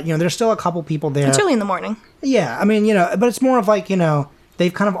there, but you know, there's still a couple people there. It's early in the morning. Yeah, I mean, you know, but it's more of like, you know,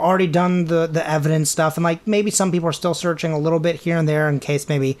 they've kind of already done the evidence stuff, and like maybe some people are still searching a little bit here and there in case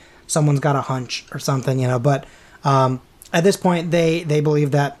maybe someone's got a hunch or something, you know. But at this point, they believe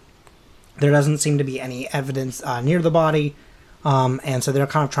that there doesn't seem to be any evidence near the body, and so they're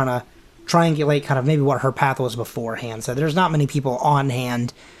kind of trying to triangulate kind of maybe what her path was beforehand. So there's not many people on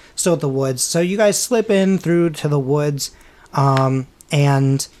hand still at the woods. So you guys slip in through to the woods,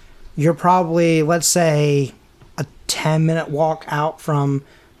 and you're probably, let's say, 10-minute walk out from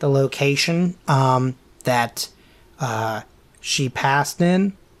the location that she passed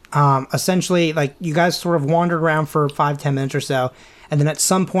in. Essentially, like, you guys sort of wandered around for 5-10 minutes or so, and then at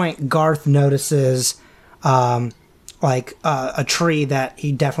some point Garth notices a tree that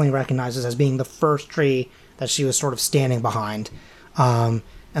he definitely recognizes as being the first tree that she was sort of standing behind.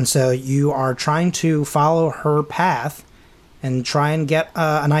 And so you are trying to follow her path and try and get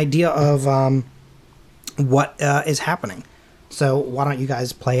an idea of what is happening. So why don't you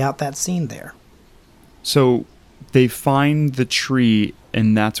guys play out that scene there? So they find the tree,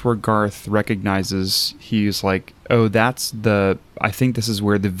 and that's where Garth recognizes. He's like, oh, I think this is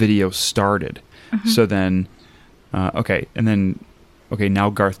where the video started. Mm-hmm. So then, okay, now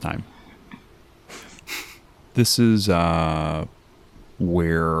Garth time. This is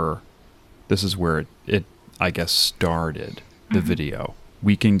where it I guess started, the video.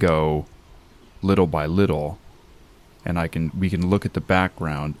 We can go little by little, and we can look at the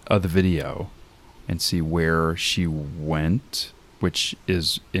background of the video and see where she went, which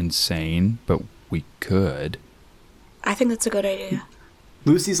is insane, but we could. I think that's a good idea.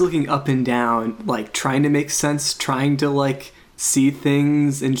 Lucy's looking up and down, like, trying to make sense, trying to, like, see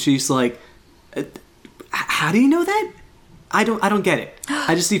things, and she's like, how do you know that? I don't get it.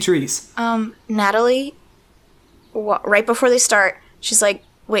 I just see trees. Natalie, right before they start, she's like,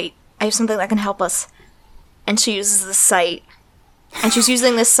 wait, I have something that can help us. And she uses the sight. And she's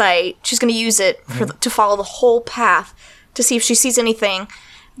using this sight. She's going to use it to follow the whole path to see if she sees anything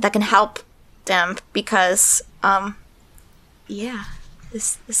that can help them because, yeah,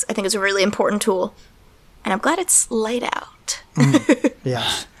 this I think is a really important tool. And I'm glad it's laid out.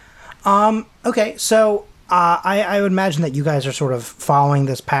 Yes. Okay, so I would imagine that you guys are sort of following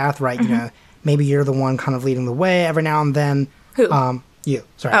this path, right? You know, maybe you're the one kind of leading the way every now and then. Who? You.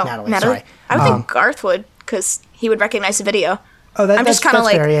 Sorry, Oh, Natalie. Natalie? Sorry. I would think Garth would, because he would recognize the video. Oh, I'm just kind of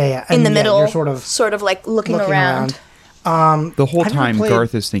like fair. Yeah. in And, the yeah, middle, you're sort of like looking looking around. The whole Have you ever time, played-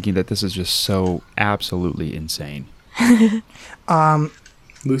 Garth is thinking that this is just so absolutely insane.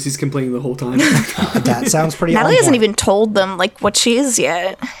 Lucy's complaining the whole time. That sounds pretty. Natalie on hasn't point. even told them like what she is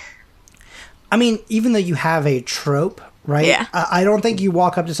yet. I mean, even though you have a trope, right? Yeah. I don't think you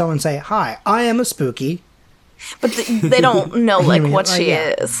walk up to someone and say, "Hi, I am a spooky." But they don't know like mean, what like, she yeah.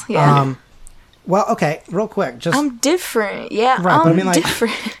 is. Yeah. Well, okay, real quick, just I'm different. Yeah, Right, but I I'm mean, like-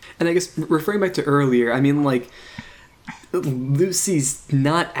 different. And I guess referring back to earlier, I mean, like, Lucy's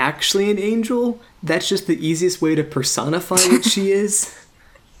not actually an angel. That's just the easiest way to personify what she is.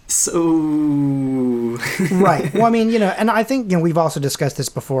 So. right. Well, I mean, you know, and I think, you know, we've also discussed this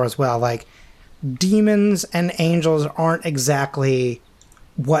before as well. Like, demons and angels aren't exactly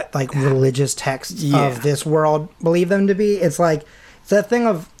what, like, religious texts Yeah. of this world believe them to be. It's like, it's that thing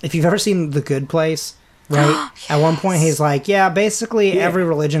of, if you've ever seen The Good Place, right? At one point, he's like, yeah, basically Yeah. every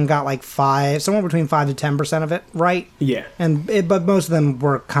religion got like somewhere between 5 to 10% of it right. Yeah. But most of them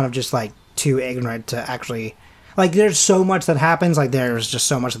were kind of just like too ignorant to actually, like, there's so much that happens, like there's just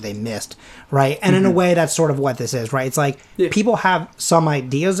so much that they missed, right? And in a way, that's sort of what this is, right? It's like Yeah. people have some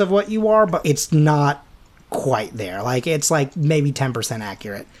ideas of what you are, but it's not quite there. Like, it's like maybe 10%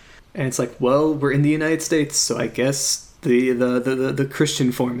 accurate. And it's like, well, we're in the United States, so I guess the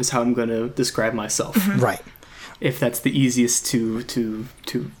Christian form is how I'm going to describe myself. Right. If that's the easiest to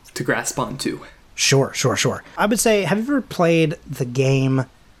grasp onto. Sure. I would say, have you ever played the game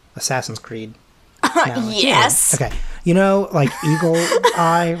Assassin's Creed? Yes. Okay. You know, like Eagle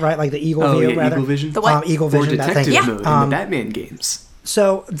Eye, right? Like the Eagle Oh, View, yeah, rather. Eagle Vision. The what? Eagle For Vision, that detective thing. mode in the Batman games.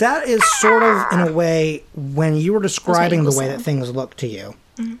 So that is sort of, in a way, when you were describing the Eagle way song. that things look to you,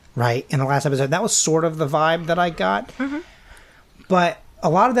 right, in the last episode, that was sort of the vibe that I got. But a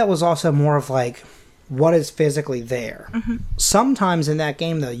lot of that was also more of like, what is physically there. Sometimes in that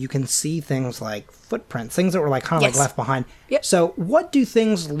game, though, you can see things like footprints, things that were like kind of Yes. like left behind. Yep. So what do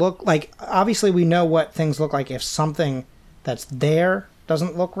things look like? Obviously, we know what things look like if something that's there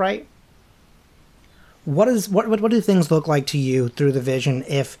doesn't look right. What do things look like to you through the vision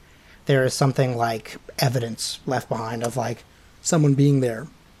if there is something like evidence left behind of like someone being there?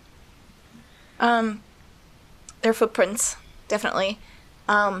 Their footprints, definitely.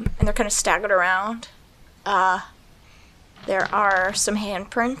 And they're kind of staggered around. There are some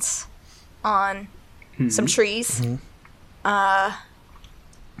handprints on some trees. And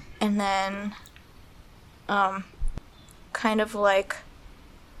then kind of like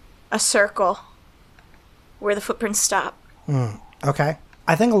a circle where the footprints stop. Okay.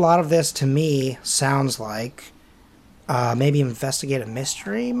 I think a lot of this to me sounds like maybe investigate a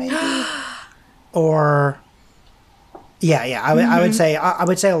mystery, maybe, or yeah. I would say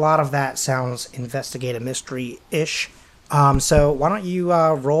a lot of that sounds investigate a mystery ish. So why don't you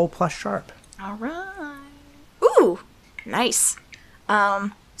roll plus sharp? All right. Ooh, nice.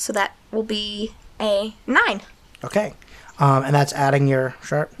 So that will be a 9. Okay. And that's adding your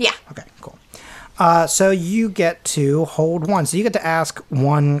sharp? Yeah. Okay, cool. So you get to hold one. So you get to ask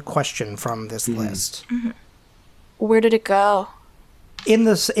one question from this list. Where did it go?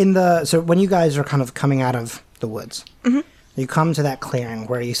 So when you guys are kind of coming out of the woods, you come to that clearing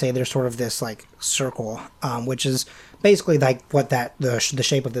where you say there's sort of this like circle, which is basically like what the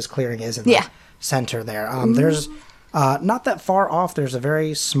shape of this clearing is in the Yeah. center there. There's not that far off. There's a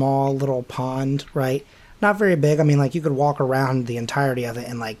very small little pond, right? Not very big. I mean, like you could walk around the entirety of it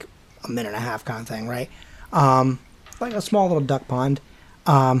in like a minute and a half kind of thing, right? Like a small little duck pond.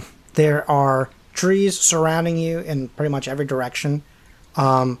 There are trees surrounding you in pretty much every direction.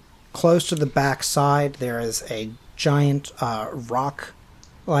 Close to the back side, there is a giant rock,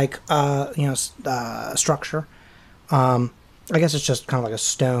 like structure. I guess it's just kind of like a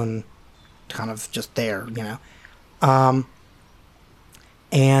stone, kind of just there, you know.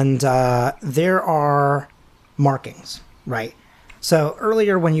 And there are markings, right? So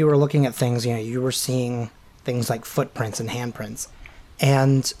earlier when you were looking at things, you know, you were seeing things like footprints and handprints.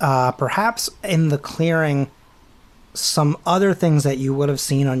 And perhaps in the clearing, some other things that you would have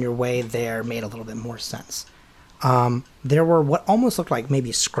seen on your way there made a little bit more sense. There were what almost looked like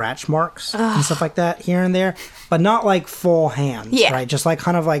maybe scratch marks and stuff like that here and there, but not like full hands, Yeah. right? Just like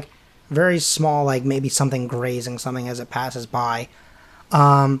kind of like very small, like maybe something grazing something as it passes by.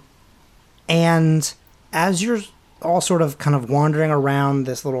 And as you're all sort of kind of wandering around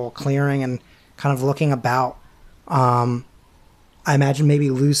this little clearing and kind of looking about, I imagine maybe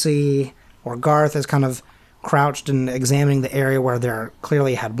Lucy or Garth is kind of crouched and examining the area where there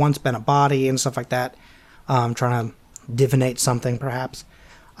clearly had once been a body and stuff like that, trying to divinate something perhaps.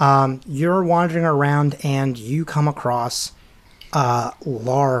 You're wandering around and you come across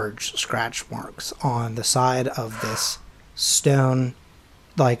large scratch marks on the side of this stone,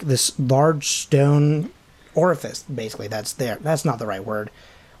 like this large stone orifice, basically, that's there. That's not the right word.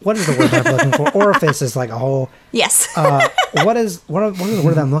 What is the word I'm looking for? Orifice is like a whole... Yes. what is the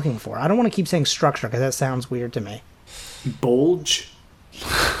word I'm looking for? I don't want to keep saying structure because that sounds weird to me. Bulge?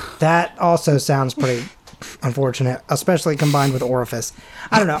 That also sounds pretty unfortunate, especially combined with orifice.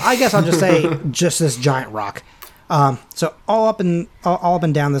 I don't know. I guess I'll just say just this giant rock. So all up and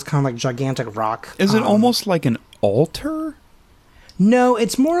down this kind of like gigantic rock. Is it almost like an altar? No,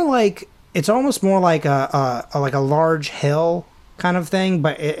 it's almost more like a large hill kind of thing,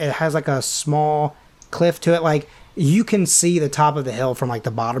 but it has like a small cliff to it. Like you can see the top of the hill from like the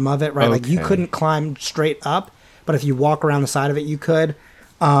bottom of it, right? Like you couldn't climb straight up, but if you walk around the side of it, you could.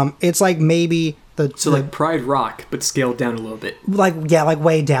 It's like maybe like Pride Rock, but scaled down a little bit. Like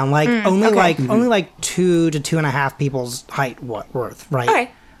way down, like only like 2 to 2.5 people's height worth, right?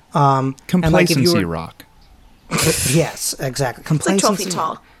 Okay. Complacency rock. Yes, exactly. It's like Complacency. 12 feet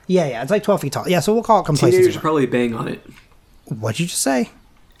tall. Yeah, it's like 12 feet tall. Yeah, so we'll call it complacency. Teenagers probably bang on it. What'd you just say?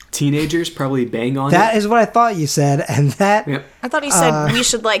 Teenagers probably bang on That it. is what I thought you said, and that... Yep. I thought he said we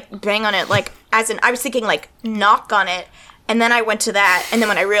should, like, bang on it, like, as in, I was thinking, like, knock on it, and then I went to that, and then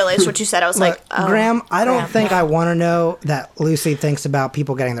when I realized what you said, I was like, oh, Graham, I don't Graham. think I want to know that Lucy thinks about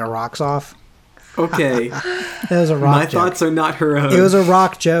people getting their rocks off. Okay. It was a rock My joke. thoughts are not her own. It was a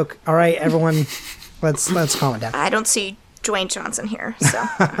rock joke. All right, everyone, let's calm it down. I don't see Dwayne Johnson here, so.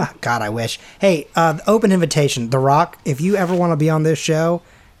 God, I wish. Hey, open invitation. The Rock, if you ever want to be on this show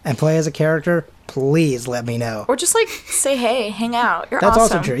and play as a character, please let me know. Or just, like, say hey, hang out. You're That's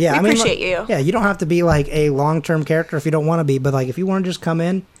awesome. also true. Yeah, we I mean, appreciate like, you. Yeah, you don't have to be like a long-term character if you don't want to be, but like if you want to just come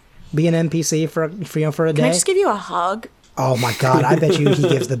in, be an NPC for a day. Can I just give you a hug? Oh my God, I bet you he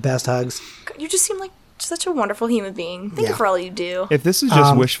gives the best hugs. You just seem like such a wonderful human being. Thank Yeah. you for all you do. If this is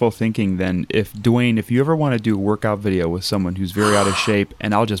just wishful thinking, then if you ever want to do a workout video with someone who's very out of shape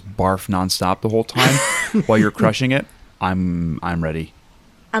and I'll just barf nonstop the whole time while you're crushing it, I'm ready.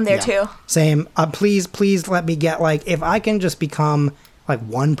 I'm there Yeah. too. Same. Please let me get like if I can just become like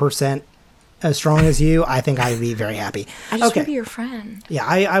 1% as strong as you, I think I'd be very happy. I just okay. want to be your friend. Yeah,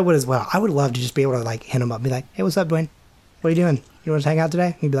 I would as well. I would love to just be able to like hit him up and be like, hey, what's up, Dwayne? What are you doing? You want to hang out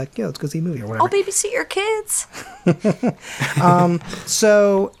today? He'd be like, yeah, let's go see a movie or whatever. I'll babysit your kids.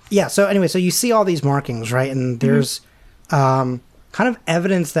 So anyway, so you see all these markings, right? And there's kind of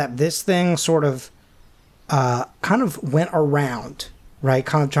evidence that this thing sort of kind of went around, right?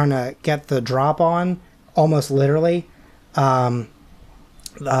 Kind of trying to get the drop on, almost literally, Leanne.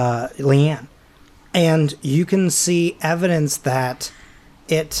 And you can see evidence that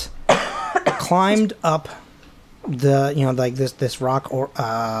it climbed up the, like this rock or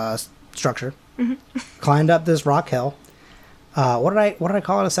structure, climbed up this rock hill. What did I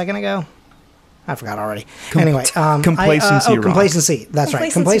call it a second ago? I forgot already. Anyway, Complacency rock. Complacency. That's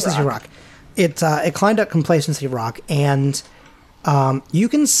right. Complacency Complacency rock. It climbed up Complacency rock, and you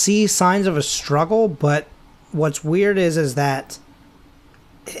can see signs of a struggle. But what's weird is that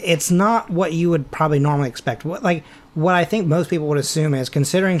it's not what you would probably normally expect. What I think most people would assume is,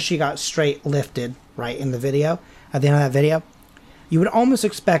 considering she got straight lifted right in the video at the end of that video, you would almost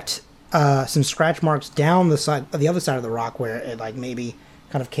expect some scratch marks down the other side of the rock where it like maybe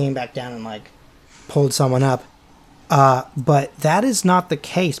kind of came back down and like pulled someone up. But that is not the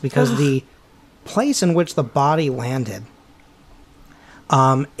case because the place in which the body landed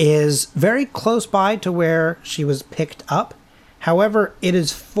is very close by to where she was picked up. However, it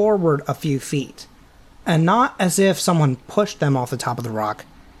is forward a few feet, and not as if someone pushed them off the top of the rock.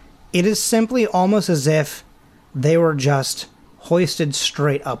 It is simply almost as if they were just hoisted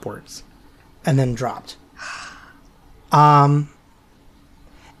straight upwards and then dropped. And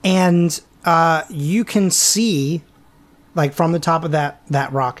you can see, like from the top of that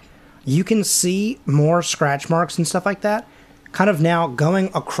rock, you can see more scratch marks and stuff like that, kind of now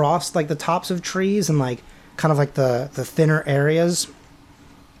going across like the tops of trees and like kind of like the thinner areas.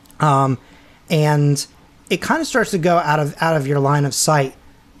 And it kind of starts to go out of your line of sight,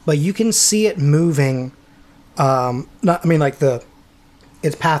 but you can see it moving.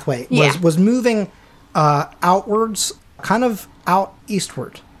 Its pathway was moving outwards, kind of out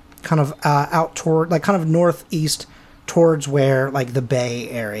eastward. kind of out toward, like, kind of northeast towards where, like, the Bay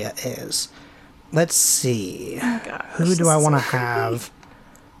area is. Let's see. Who do I want to have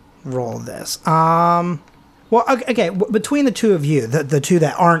roll this? Well, okay, between the two of you, the two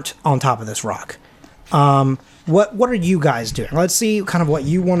that aren't on top of this rock, what are you guys doing? Let's see kind of what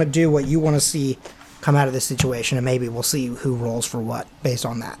you want to do, what you want to see come out of this situation, and maybe we'll see who rolls for what based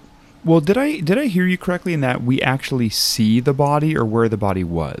on that. Well, did I hear you correctly in that we actually see the body or where the body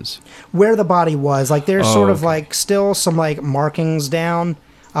was? Where the body was, like, there's sort of like still some like markings down.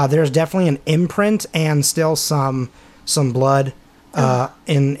 There's definitely an imprint and still some blood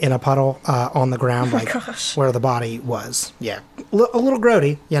in a puddle on the ground, like where the body was. Yeah, a little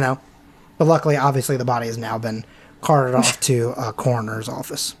grody, you know. But luckily, obviously, the body has now been carted off to a coroner's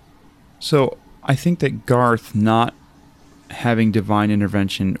office. So I think that Garth not having divine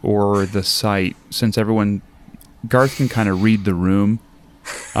intervention or the sight, since Garth can kind of read the room,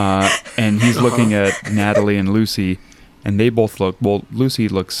 and he's looking at Natalie and Lucy, and they both Lucy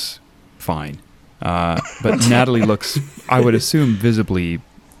looks fine, but Natalie looks, I would assume, visibly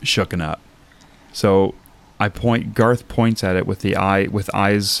shooken up. So Garth points at it with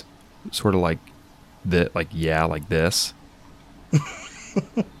eyes sort of like this,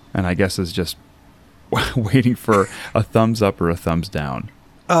 and I guess is just waiting for a thumbs up or a thumbs down.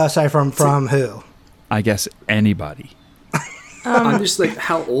 Sorry, from who? I guess anybody. I'm just like,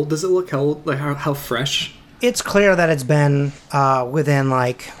 how old does it look? How old, like how fresh? It's clear that it's been within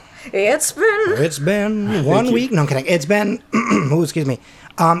like... It's been 1 week. No, I'm kidding. It's been... oh, excuse me.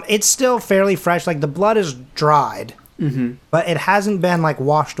 It's still fairly fresh. Like, the blood is dried. Mm-hmm. But it hasn't been, like,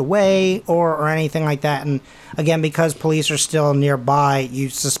 washed away or anything like that. And, again, because police are still nearby, you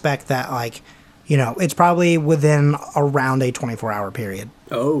suspect that, like, you know, it's probably within around a 24-hour period.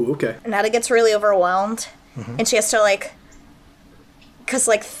 Oh, okay. Nada gets really overwhelmed. Mm-hmm. And she has to, like... Because,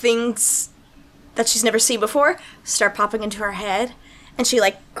 like, things that she's never seen before start popping into her head. And she,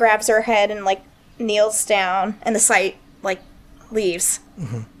 like, grabs her head and, like, kneels down. And the sight, like, leaves.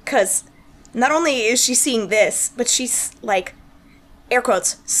 Because not only is she seeing this, but she's, like, air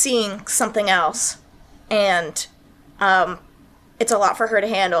quotes, seeing something else. And it's a lot for her to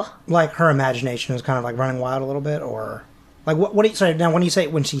handle. Like, her imagination is kind of, like, running wild a little bit? Or, like, what do you... Sorry, now, when you say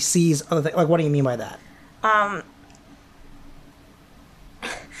when she sees other things, like, what do you mean by that?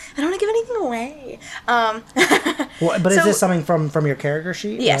 I don't want to give anything away. Well, but is this something from your character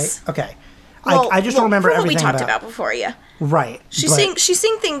sheet? Yes. Right? Okay. Well, I just don't remember from everything what we talked about before, yeah. Right. She's seeing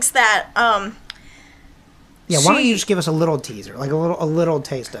things that yeah, why don't you just give us a little teaser, like a little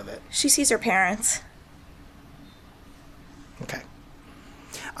taste of it? She sees her parents. Okay.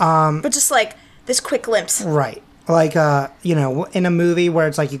 But just like this quick glimpse. Right. Like you know, in a movie where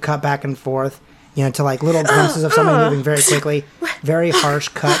it's like you cut back and forth, you know, to like little glimpses of something moving very quickly, very harsh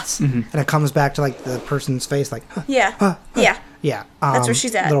cuts, and it comes back to like the person's face, like yeah. Yeah, that's where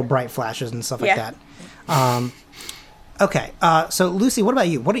she's at. Little bright flashes and stuff like that. Okay, so Lucy, what about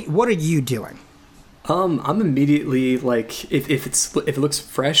you? What are you doing? I'm immediately like, if it looks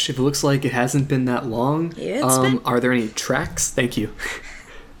fresh, if it looks like it hasn't been that long, are there any tracks? Thank you.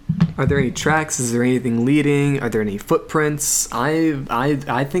 Are there any tracks? Is there anything leading? Are there any footprints?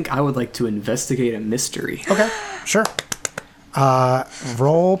 I think I would like to investigate a mystery. Okay, sure.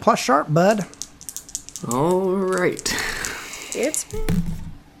 Roll plus sharp, bud. All right. It's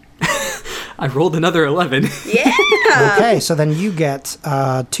I rolled another 11. Yeah. Okay, so then you get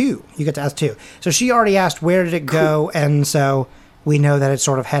 2. You get to ask 2. So she already asked where did it go, and so we know that it's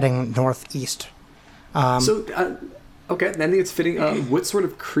sort of heading northeast. Okay, I think it's fitting. What sort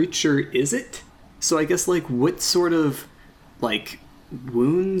of creature is it? So I guess, like, what sort of, like,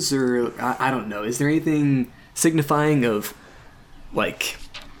 wounds or... I don't know. Is there anything signifying of, like...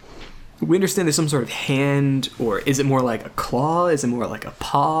 We understand there's some sort of hand, or is it more like a claw? Is it more like a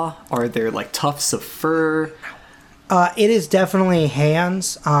paw? Are there, like, tufts of fur? It is definitely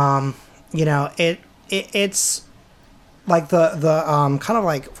hands. You know, it's... like the kind of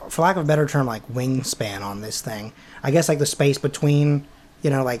like, for lack of a better term, like wingspan on this thing. I guess like the space between,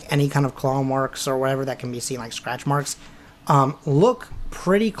 you know, like any kind of claw marks or whatever that can be seen, like scratch marks, look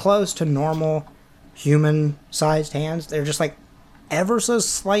pretty close to normal human-sized hands. They're just like ever so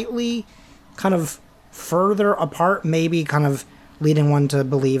slightly kind of further apart, maybe kind of leading one to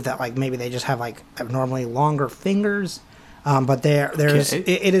believe that like maybe they just have like abnormally longer fingers. But there's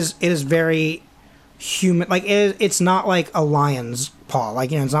it is very human, like it's not like a lion's paw, like,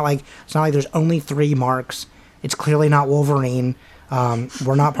 you know, it's not like there's only 3 marks. It's clearly not Wolverine.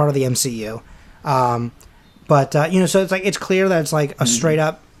 We're not part of the MCU, but you know, so it's like it's clear that it's like a straight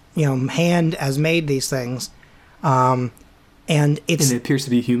up, you know, hand has made these things, and And And it appears to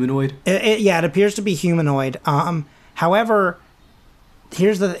be humanoid. it appears to be humanoid. However,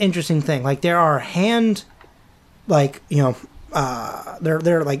 here's the interesting thing. Like, there are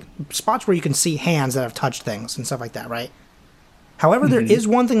there are like spots where you can see hands that have touched things and stuff like that, right? However, there is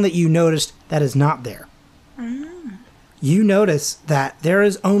one thing that you noticed that is not there. You notice that there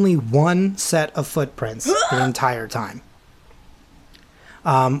is only one set of footprints the entire time.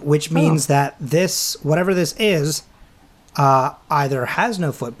 Which means that whatever this is, either has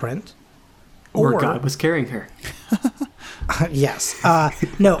no footprint, Or God was carrying her. yes.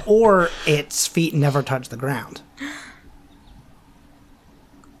 No, or its feet never touch the ground.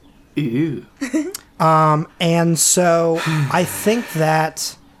 Ew. And so I think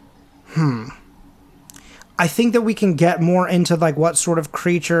that, we can get more into like what sort of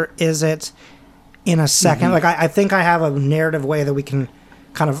creature is it in a second. Like I think I have a narrative way that we can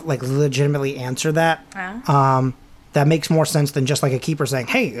kind of like legitimately answer that. That makes more sense than just like a keeper saying,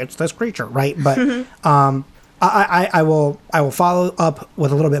 "Hey, it's this creature," right? But I will follow up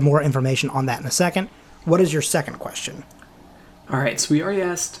with a little bit more information on that in a second. What is your second question? All right, so we already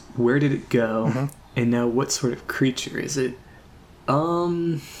asked where did it go, and now what sort of creature is it?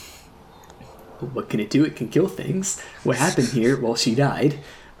 What can it do? It can kill things. What happened here? Well, she died.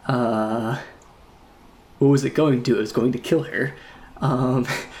 What was it going to do? It was going to kill her.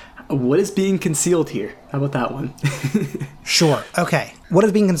 What is being concealed here? How about that one? Sure. Okay. What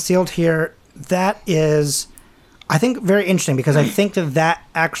is being concealed here? That is, I think, very interesting because I think that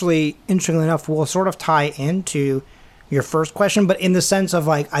actually, interestingly enough, will sort of tie into your first question, but in the sense of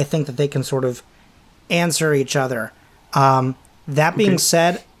like, I think that they can sort of answer each other. That being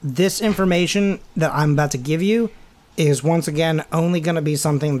said, this information that I'm about to give you is once again only going to be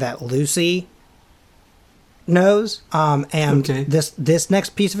something that Lucy knows. And this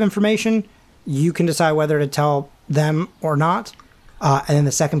next piece of information, you can decide whether to tell them or not. And then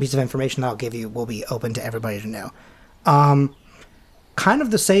the second piece of information that I'll give you will be open to everybody to know. Kind of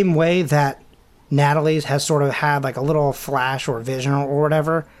the same way that Natalie's has sort of had like a little flash or vision or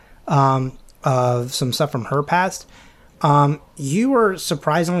whatever of some stuff from her past. You were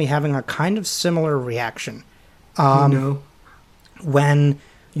surprisingly having a kind of similar reaction. When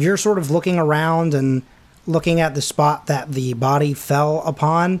you're sort of looking around and looking at the spot that the body fell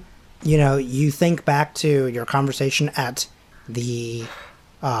upon, you think back to your conversation at the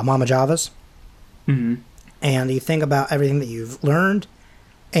Mama Java's. And you think about everything that you've learned,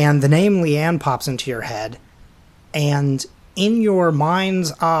 and the name Leanne pops into your head, and in your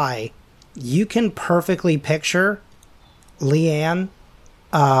mind's eye, you can perfectly picture Leanne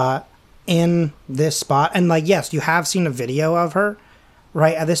in this spot. And like, yes, you have seen a video of her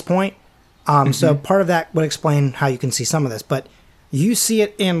right at this point. So part of that would explain how you can see some of this, but you see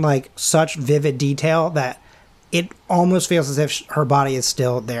it in like such vivid detail that it almost feels as if her body is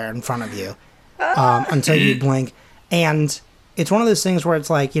still there in front of you until you blink. And it's one of those things where it's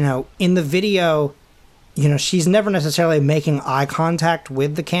like, in the video, she's never necessarily making eye contact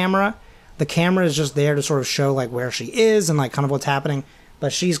with the camera. The camera is just there to sort of show like where she is and like kind of what's happening,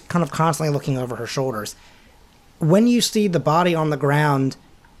 but she's kind of constantly looking over her shoulders. When you see the body on the ground,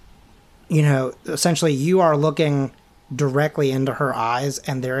 essentially you are looking directly into her eyes,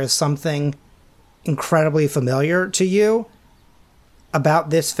 and there is something incredibly familiar to you about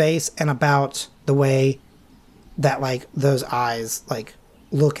this face and about the way that like those eyes like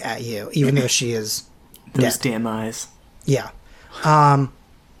look at you, even though she is Those dead. damn eyes. Yeah.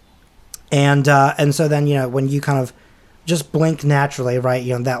 And so then, when you kind of just blink naturally, right,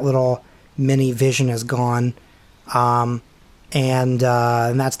 that little mini vision is gone. And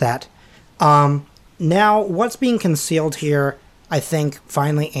that's that. Now, what's being concealed here, I think,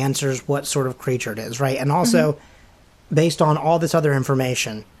 finally answers what sort of creature it is, right? And also, based on all this other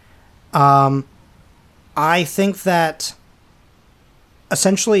information, I think that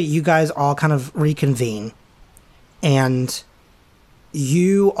essentially you guys all kind of reconvene, and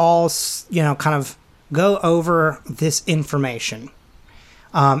you all, kind of go over this information.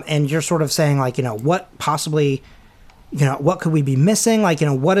 And you're sort of saying, like, what possibly, what could we be missing? Like,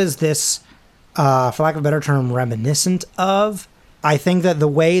 what is this, for lack of a better term, reminiscent of? I think that the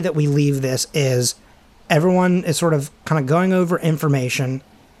way that we leave this is everyone is sort of kind of going over information,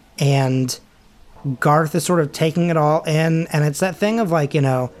 and Garth is sort of taking it all in. And it's that thing of like,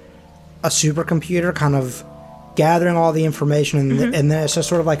 a supercomputer kind of gathering all the information, and then it's just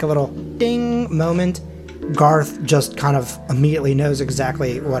sort of like a little ding moment. Garth just kind of immediately knows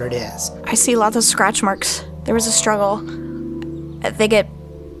exactly what it is. I see lots of scratch marks. There was a struggle. They get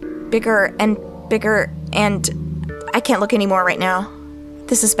bigger and bigger, and I can't look anymore right now.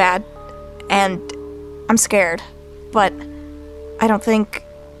 This is bad, and I'm scared. But I don't think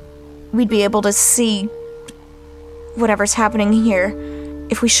we'd be able to see whatever's happening here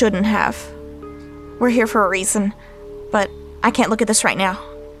if we shouldn't have. We're here for a reason, but I can't look at this right now.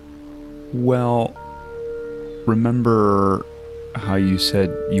 Well, remember how you said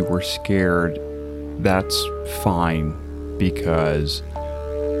you were scared? That's fine, because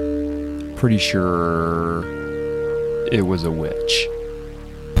pretty sure it was a witch.